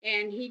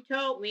 And he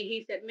told me,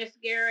 he said, Miss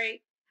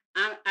Gary,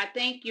 I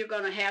think you're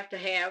going to have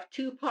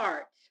 2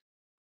 parts.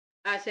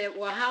 I said,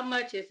 well, how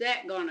much is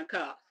that going to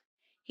cost?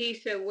 He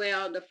said,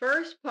 well, the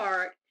first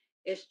part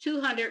is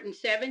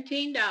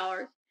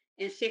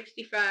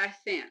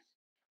 $217.65.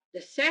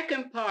 The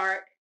second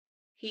part,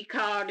 he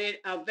called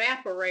it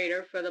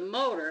evaporator for the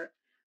motor,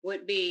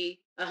 would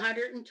be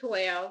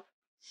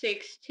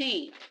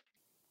 $112.16.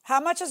 How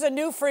much does a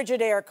new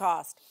Frigidaire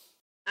cost?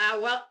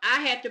 Well,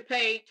 I had to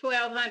pay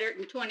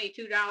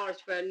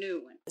 $1,222 for a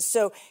new one.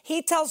 So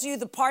he tells you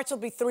the parts will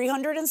be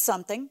 $300 and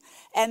something,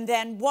 and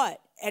then what?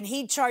 And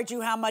he'd charge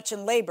you how much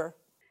in labor?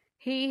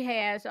 He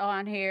has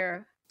on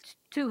here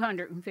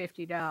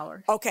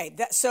 $250. Okay,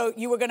 so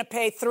you were going to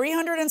pay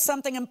 $300 and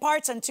something in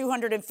parts and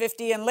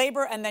 $250 in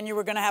labor, and then you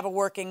were going to have a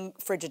working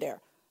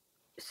Frigidaire.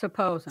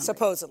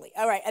 Supposedly.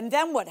 All right, and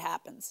then what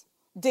happens?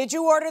 Did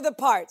you order the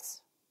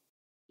parts?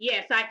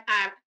 Yes, I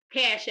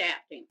cash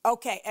apped him.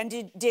 Okay, and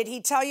did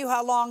he tell you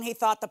how long he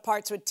thought the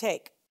parts would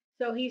take?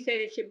 So he said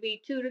it should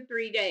be 2 to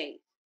 3 days.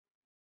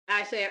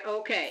 I said,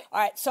 okay. All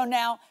right, so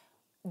now,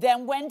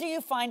 then when do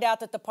you find out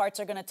that the parts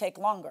are going to take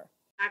longer?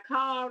 I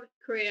called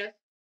Chris.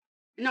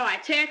 No, I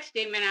texted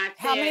him and I said...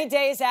 How many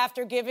days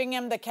after giving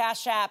him the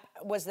cash app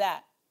was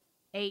that?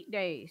 8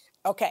 days.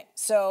 Okay,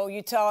 so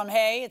you tell him,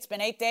 hey, it's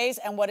been 8 days,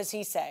 and what does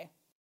he say?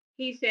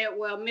 He said,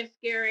 well, Miss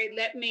Gary,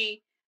 let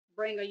me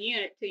bring a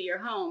unit to your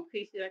home.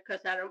 He said,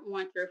 because I don't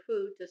want your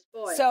food to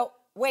spoil. So,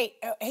 wait,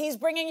 he's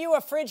bringing you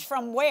a fridge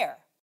from where?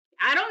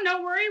 I don't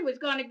know where he was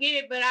going to get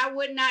it, but I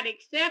would not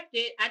accept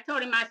it. I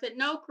told him, I said,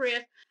 no,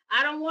 Chris,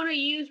 I don't want to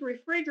use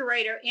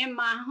refrigerator in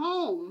my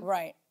home.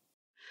 Right.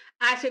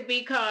 I said,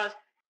 because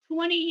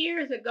 20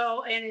 years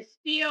ago, and it's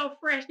still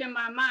fresh in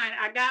my mind,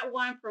 I got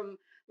one from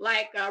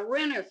like a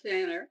renter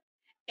center,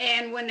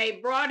 and when they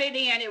brought it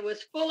in, it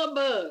was full of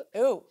bugs.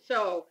 Ooh.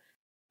 So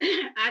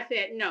I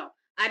said, no,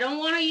 I don't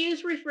want to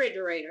use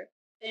refrigerator.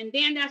 And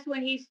then that's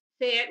when he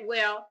said,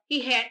 well,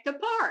 he had the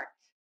parts.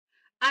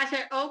 I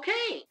said,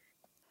 okay.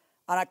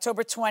 On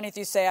October 20th,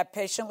 you say, I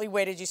patiently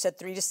waited, you said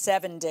 3 to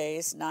 7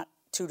 days, not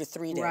 2 to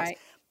 3 days. Right.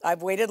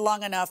 I've waited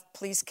long enough.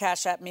 Please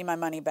cash at me my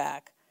money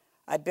back.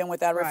 I've been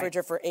without a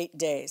refrigerator for 8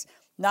 days.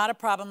 Not a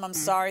problem. I'm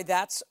sorry.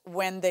 That's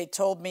when they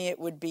told me it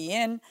would be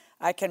in.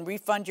 I can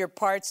refund your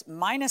parts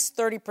minus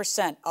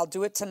 30%. I'll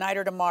do it tonight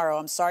or tomorrow.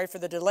 I'm sorry for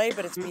the delay,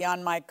 but it's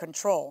beyond my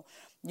control.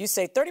 You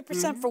say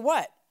 30% for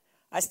what?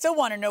 I still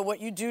want to know what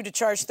you do to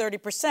charge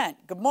 30%.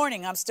 Good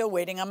morning. I'm still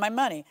waiting on my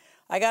money.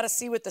 I got to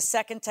see what the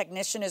second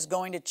technician is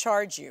going to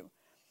charge you.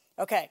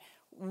 Okay.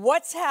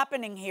 What's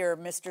happening here,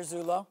 Mr.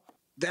 Zullo?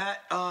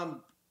 That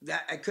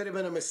it could have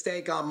been a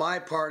mistake on my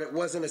part. It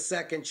wasn't a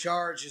second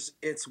charge.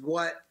 It's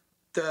what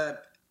the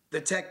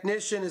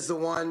technician is the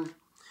one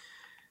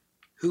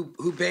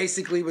who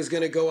basically was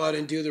going to go out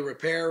and do the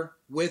repair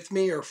with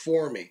me or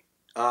for me.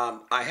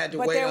 I had to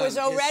wait. But there was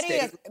on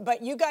already,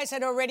 but you guys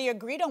had already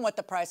agreed on what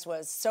the price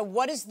was. So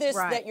what is this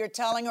that you're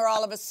telling her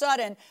all of a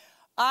sudden?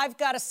 I've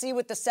got to see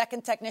what the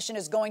second technician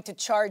is going to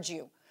charge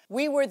you.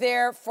 We were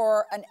there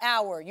for an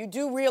hour. You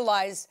do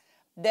realize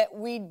that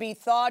we'd be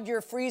thawed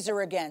your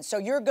freezer again. So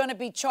you're going to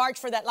be charged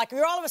for that. Like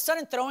you're all of a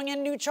sudden throwing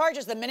in new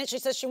charges the minute she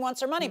says she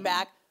wants her money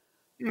back.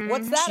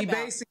 What's that She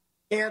about? basically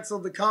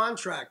canceled the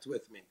contract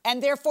with me.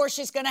 And therefore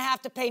she's going to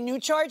have to pay new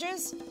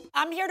charges?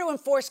 I'm here to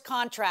enforce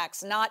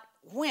contracts, not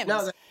whims.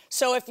 No,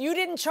 so if you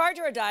didn't charge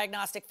her a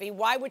diagnostic fee,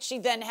 why would she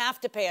then have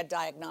to pay a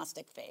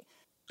diagnostic fee?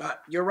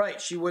 You're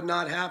right. She would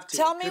not have to.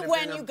 Tell me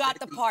when you got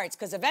the parts,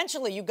 because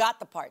eventually you got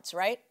the parts,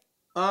 right?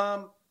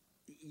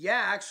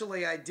 Yeah,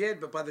 actually I did.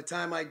 But by the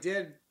time I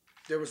did,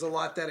 there was a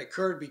lot that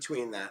occurred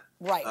between that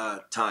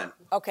time.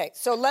 Okay,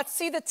 so let's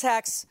see the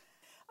text.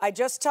 I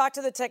just talked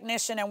to the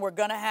technician, and we're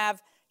going to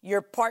have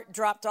your part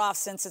dropped off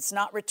since it's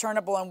not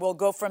returnable, and we'll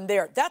go from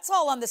there. That's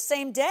all on the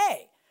same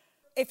day.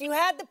 If you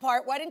had the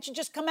part, why didn't you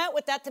just come out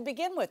with that to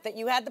begin with, that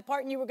you had the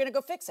part and you were going to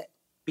go fix it?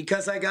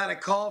 Because I got a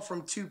call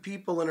from 2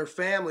 people in her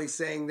family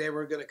saying they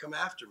were going to come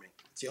after me.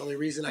 It's the only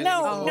reason I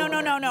didn't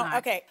go. No.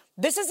 Okay,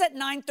 this is at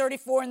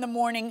 9:34 in the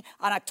morning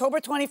on October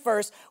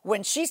 21st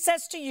when she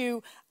says to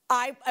you,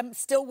 I am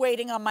still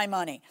waiting on my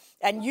money.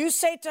 And you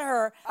say to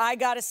her, I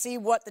got to see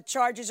what the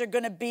charges are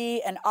going to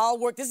be and I'll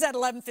work. This is at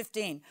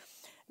 11:15.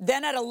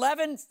 Then at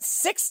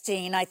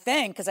 11:16, I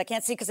think, because I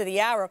can't see because of the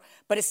arrow,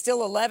 but it's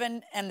still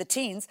 11 and the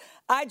teens,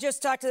 I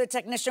just talked to the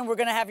technician. We're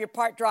going to have your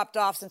part dropped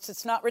off since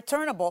it's not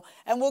returnable,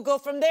 and we'll go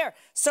from there.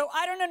 So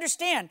I don't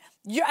understand.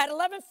 At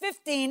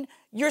 11:15,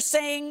 you're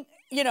saying,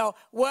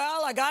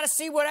 well, I got to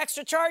see what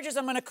extra charges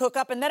I'm going to cook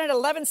up. And then at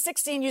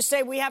 11:16, you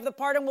say, we have the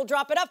part and we'll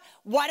drop it off.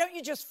 Why don't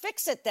you just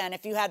fix it then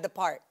if you had the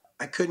part?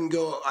 I couldn't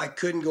go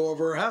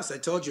over her house. I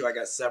told you I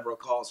got several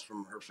calls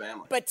from her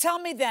family. But tell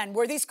me then,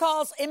 were these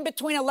calls in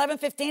between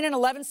 11:15 and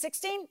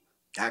 11:16?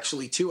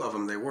 Actually, 2 of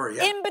them they were,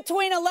 yeah. In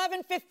between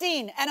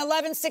 11:15 and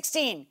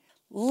 11:16.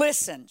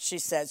 Listen, she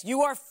says,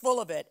 you are full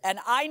of it. And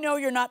I know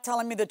you're not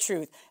telling me the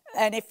truth.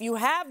 And if you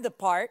have the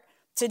part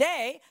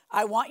today,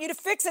 I want you to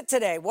fix it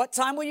today. What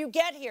time will you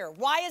get here?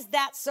 Why is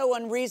that so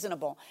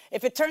unreasonable?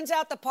 If it turns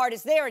out the part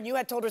is there and you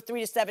had told her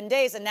 3 to 7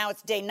 days and now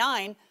it's day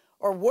 9,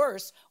 or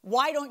worse,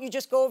 why don't you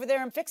just go over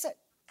there and fix it?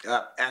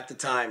 At the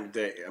time,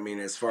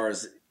 as far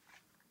as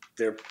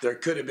there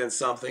could have been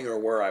something, or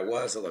where I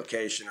was, a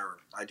location, or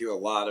I do a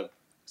lot of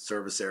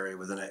service area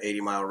within an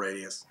 80-mile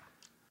radius.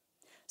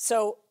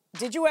 So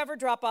did you ever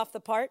drop off the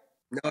part?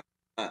 No.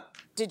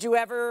 Did you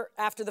ever,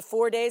 after the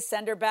 4 days,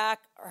 send her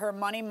back her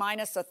money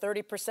minus a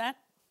 30%?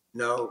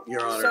 No,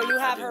 Your Honor. So you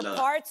have her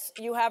parts,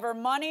 you have her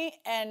money,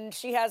 and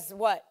she has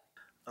what?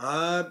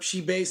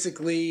 She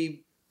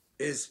basically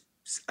is,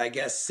 I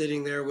guess,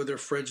 sitting there with her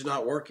fridge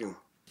not working.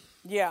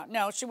 Yeah,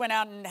 no, she went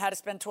out and had to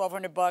spend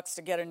 $1,200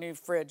 to get a new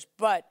fridge.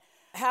 But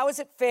how is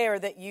it fair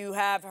that you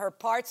have her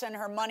parts and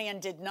her money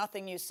and did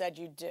nothing you said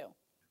you'd do?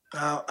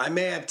 I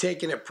may have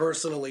taken it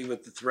personally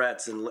with the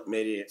threats and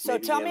made it. So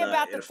tell me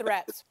about the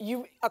threats.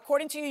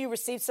 According to you, you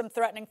received some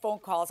threatening phone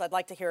calls. I'd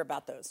like to hear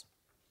about those.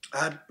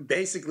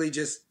 Basically,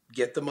 just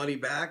get the money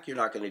back. You're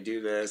not going to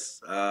do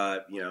this.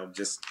 I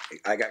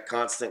got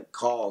constant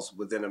calls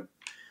within a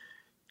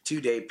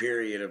 2-day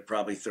period of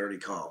probably 30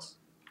 calls.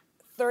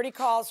 30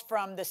 calls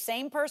from the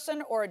same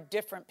person or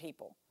different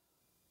people?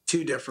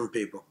 2 different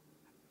people.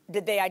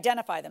 Did they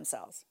identify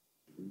themselves?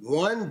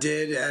 One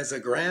did as a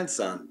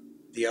grandson.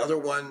 The other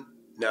one,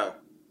 no,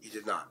 he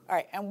did not. All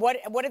right. And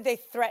what did they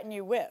threaten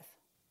you with?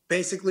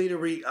 Basically,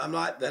 I'm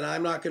not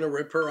going to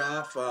rip her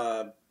off.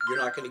 You're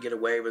not going to get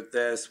away with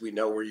this. We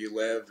know where you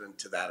live, and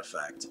to that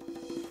effect.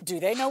 Do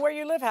they know where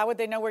you live? How would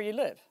they know where you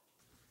live?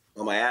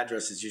 Well, my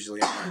address is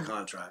usually on my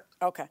contract.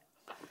 Okay.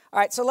 All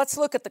right, so let's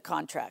look at the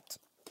contract.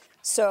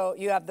 So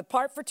you have the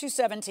part for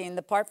 $217,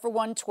 the part for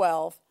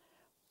 $112.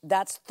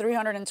 That's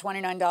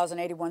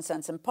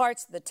 $329.81 in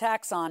parts. The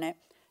tax on it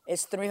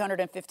is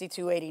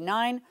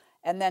 $352.89.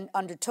 And then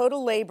under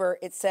total labor,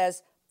 it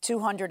says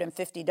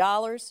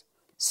 $250.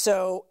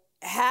 So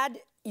had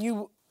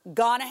you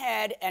gone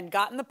ahead and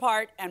gotten the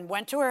part and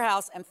went to her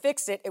house and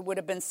fixed it, it would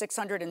have been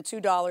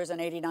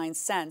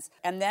 $602.89.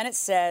 And then it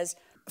says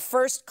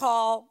first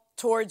call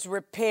towards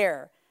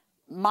repair,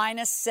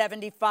 minus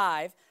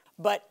 $75.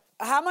 But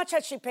how much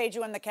had she paid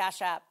you in the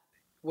Cash App?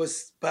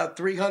 Was about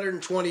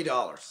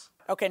 $320.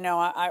 Okay, no,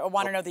 I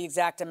want to know the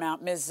exact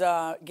amount. Ms.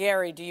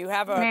 Gary, do you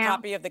have a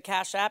copy of the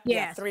Cash App?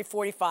 Yes. Yeah,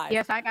 $345.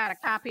 Yes, I got a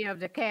copy of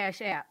the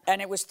Cash App.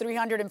 And it was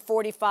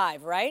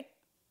 $345, right?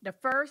 The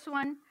first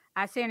one,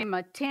 I sent him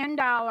a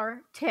 $10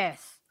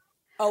 test.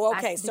 Oh,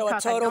 okay, so a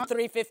total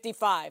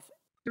 $355.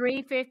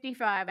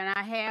 $3.55, and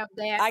I have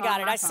that. I got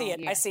on it. my I see phone, it.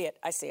 yeah. I see it.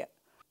 I see it.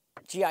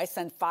 Gee, I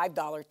send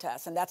 $5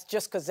 tests, and that's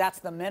just because that's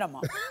the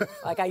minimum.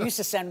 Like I used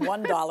to send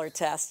 $1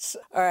 tests.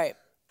 All right.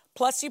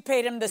 Plus, you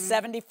paid him the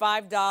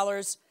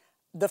 $75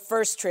 the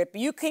first trip.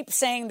 You keep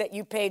saying that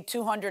you paid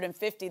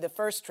 $250 the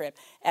first trip,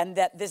 and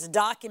that this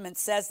document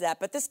says that,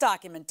 but this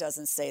document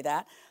doesn't say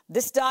that.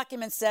 This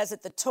document says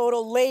that the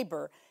total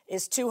labor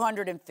is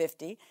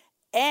 $250.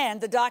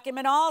 And the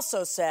document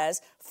also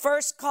says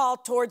first call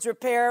towards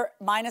repair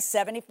minus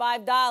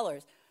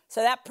 $75.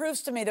 So that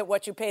proves to me that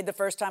what you paid the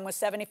first time was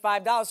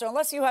 $75. So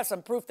unless you have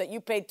some proof that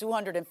you paid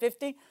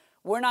 $250,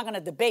 we're not going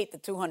to debate the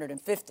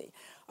 $250.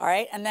 All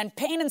right. And then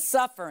pain and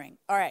suffering.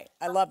 All right.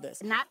 I love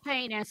this. Not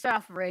pain and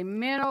suffering,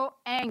 mental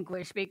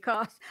anguish,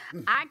 because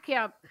I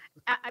kept,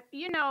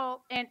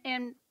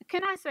 and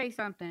can I say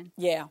something?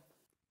 Yeah.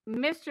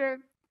 Mr.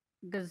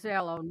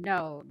 Gazzello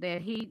know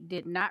that he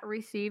did not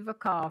receive a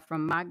call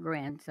from my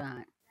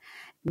grandson,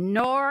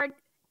 nor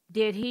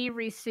did he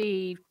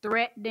receive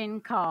threatening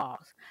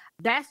calls.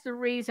 That's the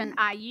reason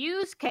I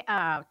use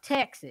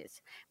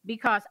Texas,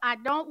 because I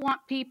don't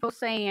want people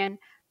saying,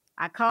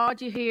 I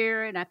called you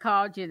here and I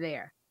called you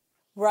there.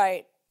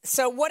 Right.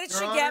 So what did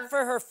she get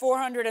for her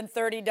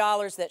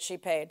 $430 that she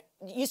paid?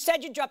 You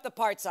said you dropped the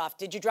parts off.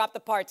 Did you drop the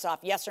parts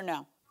off? Yes or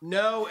no?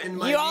 No, and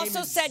my You name also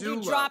is said Zula.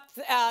 you dropped,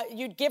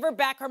 you'd give her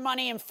back her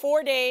money in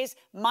 4 days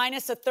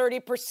minus a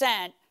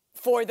 30%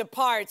 for the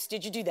parts.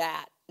 Did you do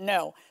that?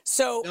 No.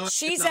 So No, I did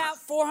she's not. out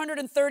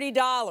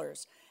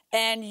 $430,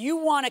 and you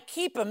want to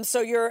keep them. So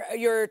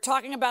you're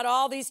talking about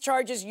all these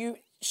charges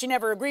she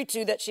never agreed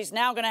to that she's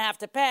now going to have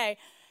to pay,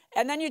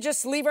 and then you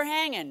just leave her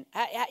hanging.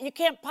 You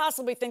can't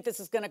possibly think this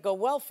is going to go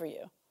well for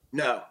you.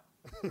 No,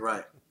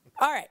 right.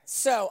 All right,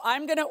 so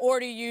I'm going to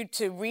order you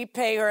to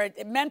repay her.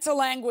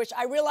 Mental anguish.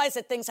 I realize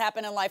that things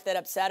happen in life that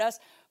upset us,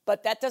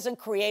 but that doesn't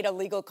create a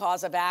legal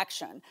cause of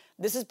action.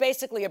 This is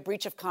basically a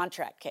breach of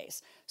contract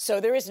case.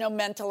 So there is no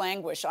mental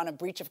anguish on a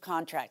breach of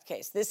contract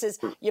case. This is,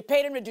 you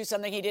paid him to do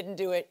something, he didn't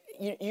do it.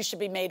 You should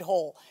be made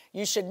whole.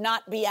 You should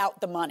not be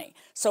out the money.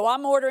 So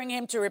I'm ordering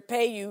him to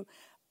repay you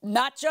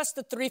not just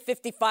the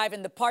 $355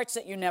 in the parts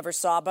that you never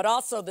saw, but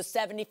also the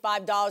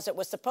 $75 that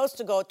was supposed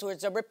to go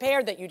towards a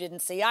repair that you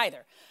didn't see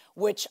either,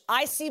 which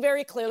I see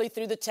very clearly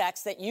through the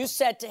text that you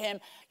said to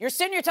him, you're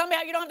sitting here telling me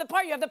how you don't have the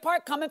part. You have the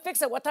part. Come and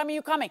fix it. What time are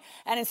you coming?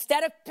 And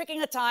instead of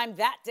picking a time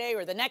that day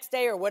or the next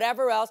day or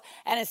whatever else,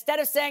 and instead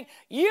of saying,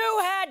 you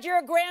had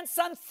your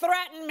grandson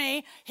threaten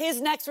me, his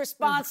next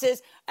response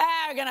is,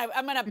 I'm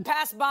going to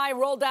pass by,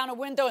 roll down a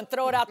window and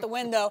throw it out the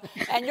window,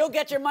 and you'll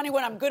get your money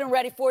when I'm good and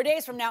ready 4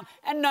 days from now.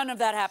 And none of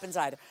that happens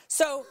either.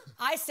 So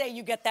I say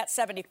you get that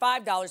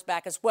 $75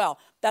 back as well.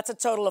 That's a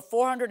total of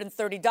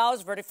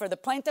 $430 verdict for the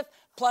plaintiff,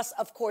 plus,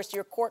 of course,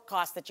 your court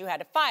costs that you had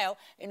to file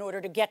in order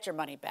to get your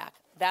money back.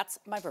 That's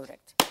my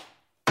verdict.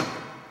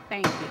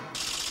 Thank you.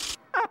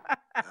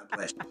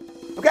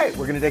 Okay,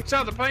 we're going to take...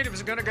 So the plaintiff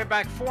is going to get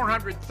back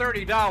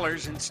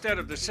 $430 instead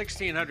of the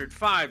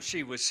 $1,605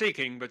 she was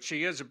seeking, but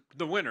she is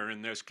the winner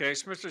in this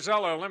case. Mr.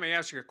 Zello, let me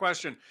ask you a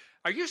question.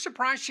 Are you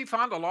surprised she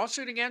filed a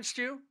lawsuit against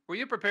you? Were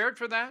you prepared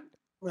for that?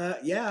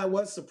 Yeah, I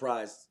was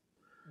surprised.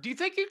 Do you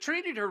think you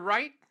treated her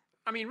right?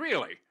 I mean,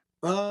 really?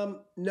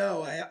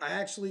 No, I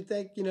actually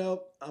think,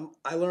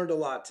 I learned a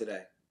lot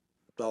today.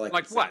 That's all I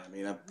Like can what? Say.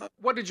 I mean,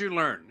 what did you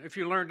learn? If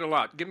you learned a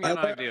lot, give me an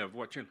idea of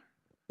what you...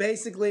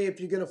 Basically, if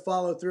you're going to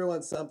follow through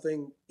on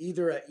something,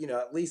 either,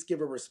 at least give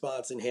a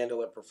response and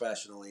handle it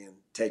professionally and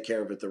take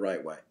care of it the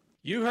right way.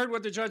 You heard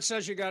what the judge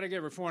says. You got to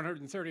give her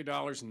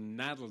 $430, and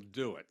that'll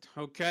do it.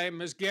 Okay,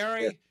 Ms.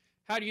 Gary, Yeah.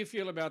 How do you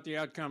feel about the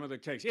outcome of the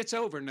case? It's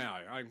over now.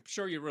 I'm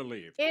sure you're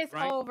relieved. It's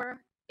right?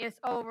 over. It's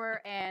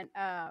over. And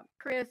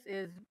Chris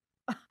is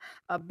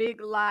a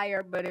big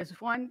liar, but it's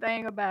one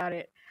thing about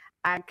it.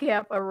 I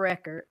kept a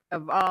record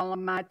of all of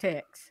my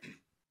texts.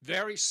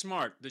 Very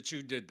smart that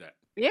you did that.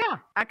 Yeah,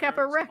 I kept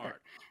a record.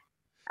 Smart.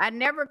 I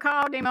never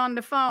called him on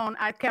the phone.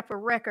 I kept a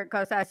record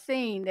because I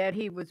seen that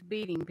he was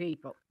beating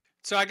people.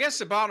 So I guess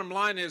the bottom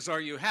line is, are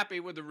you happy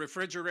with the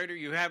refrigerator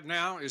you have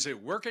now? Is it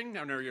working?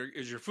 And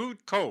is your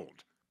food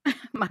cold?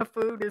 My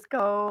food is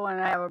cold, and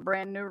I have a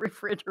brand new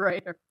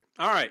refrigerator.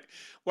 All right.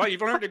 Well,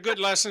 you've learned a good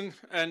lesson,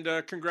 and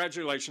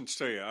congratulations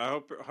to you. I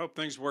hope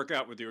things work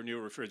out with your new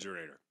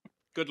refrigerator.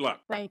 Good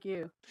luck. Thank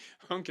you.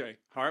 Okay.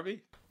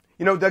 Harvey?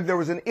 You know, Doug, there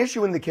was an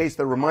issue in the case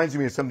that reminds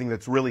me of something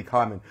that's really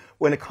common.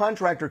 When a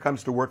contractor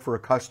comes to work for a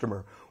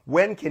customer,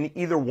 when can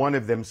either one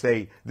of them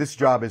say, this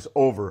job is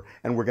over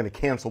and we're going to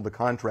cancel the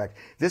contract?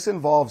 This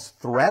involves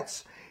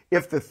threats.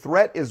 If the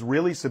threat is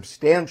really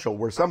substantial,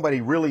 where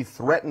somebody really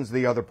threatens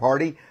the other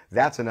party,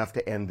 that's enough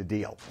to end the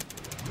deal.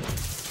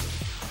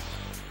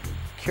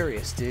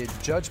 Curious, did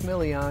Judge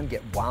Milian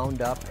get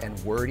wound up and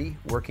wordy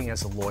working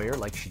as a lawyer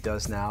like she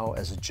does now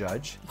as a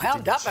judge?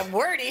 Wound up and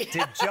wordy?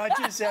 Did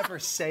judges ever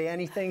say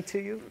anything to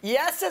you?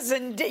 Yes,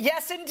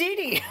 yes,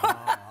 indeedy.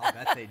 Oh, I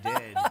bet they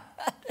did.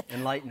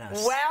 Enlighten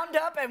us. Wound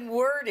up and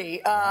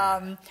wordy.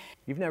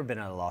 You've never been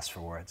at a loss for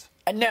words.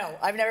 No,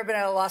 I've never been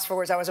at a loss for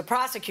words. I was a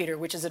prosecutor,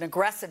 which is an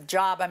aggressive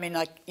job. I mean,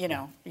 like,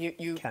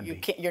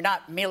 you're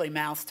not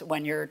mealy-mouthed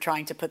when you're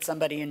trying to put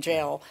somebody in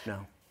jail.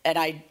 No.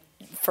 And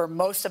for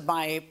most of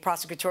my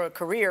prosecutorial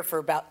career, for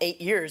about 8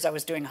 years, I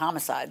was doing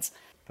homicides.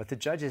 But the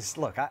judges,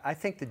 look, I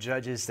think the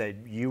judges that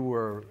you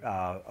were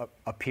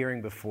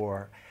appearing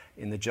before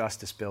in the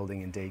Justice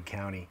Building in Dade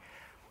County,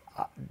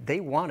 they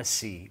want to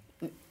see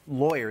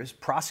lawyers,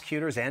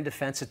 prosecutors, and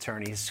defense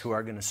attorneys who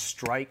are going to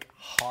strike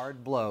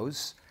hard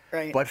blows,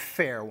 right, but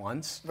fair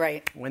ones,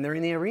 right, when they're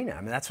in the arena.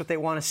 I mean, that's what they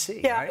want to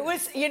see. Yeah, right? it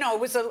was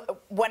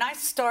when I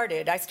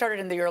started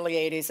in the early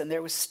 80s, and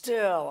there was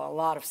still a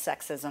lot of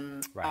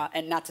sexism, right.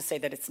 And not to say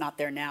that it's not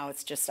there now.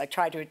 It's just I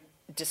tried to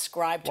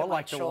describe to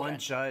my children. Well, like the one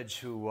judge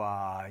who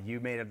you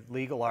made a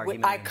legal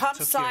argument. I come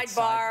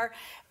sidebar,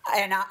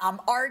 and I'm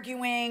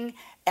arguing,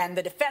 and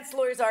the defense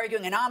lawyer's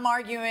arguing, and I'm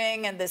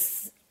arguing, and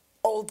this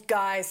old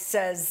guy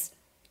says,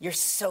 "You're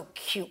so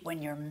cute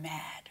when you're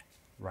mad."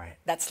 Right.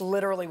 That's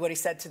literally what he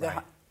said to me.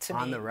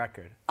 On the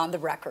record. On the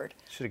record.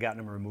 Should have gotten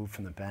him removed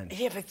from the bench.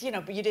 Yeah, but you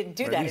didn't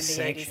do that in the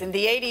 80s. In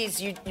the 80s,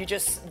 you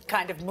just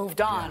kind of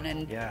moved on,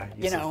 and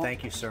you said,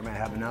 "Thank you, sir. May I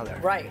have another?"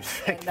 Right.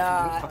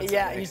 And,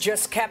 you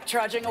just kept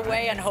trudging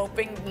away and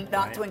hoping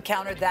not to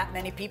encounter that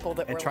many people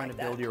that were trying like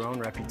to build your own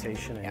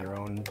reputation and your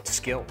own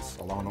skills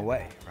along the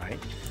way, right?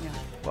 Yeah.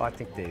 Well, I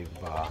think they're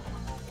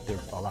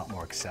a lot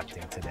more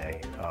accepting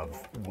today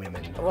of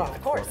women. Well,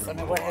 of course. I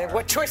mean,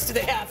 what choice do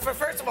they have?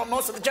 First of all,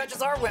 most of the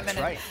judges are women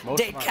in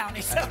Dade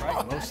County. That's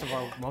right.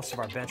 Most of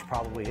our bench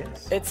probably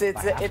is. It's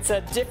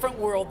a different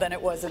world than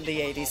it was in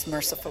the 80s,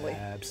 mercifully.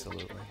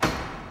 Absolutely.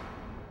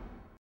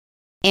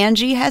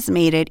 Angie has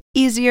made it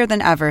easier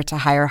than ever to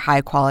hire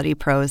high-quality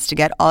pros to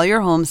get all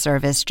your home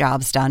service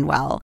jobs done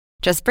well.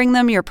 Just bring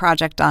them your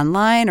project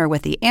online or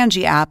with the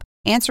Angie app,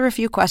 answer a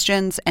few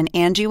questions, and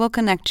Angie will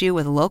connect you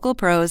with local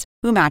pros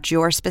who match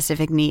your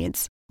specific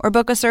needs. Or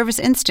book a service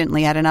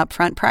instantly at an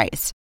upfront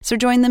price. So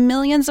join the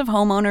millions of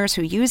homeowners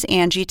who use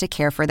Angie to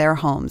care for their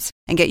homes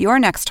and get your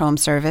next home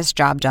service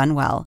job done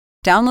well.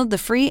 Download the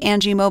free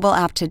Angie mobile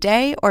app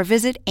today or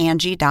visit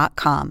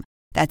Angie.com.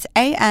 That's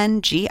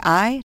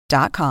ANGI.com.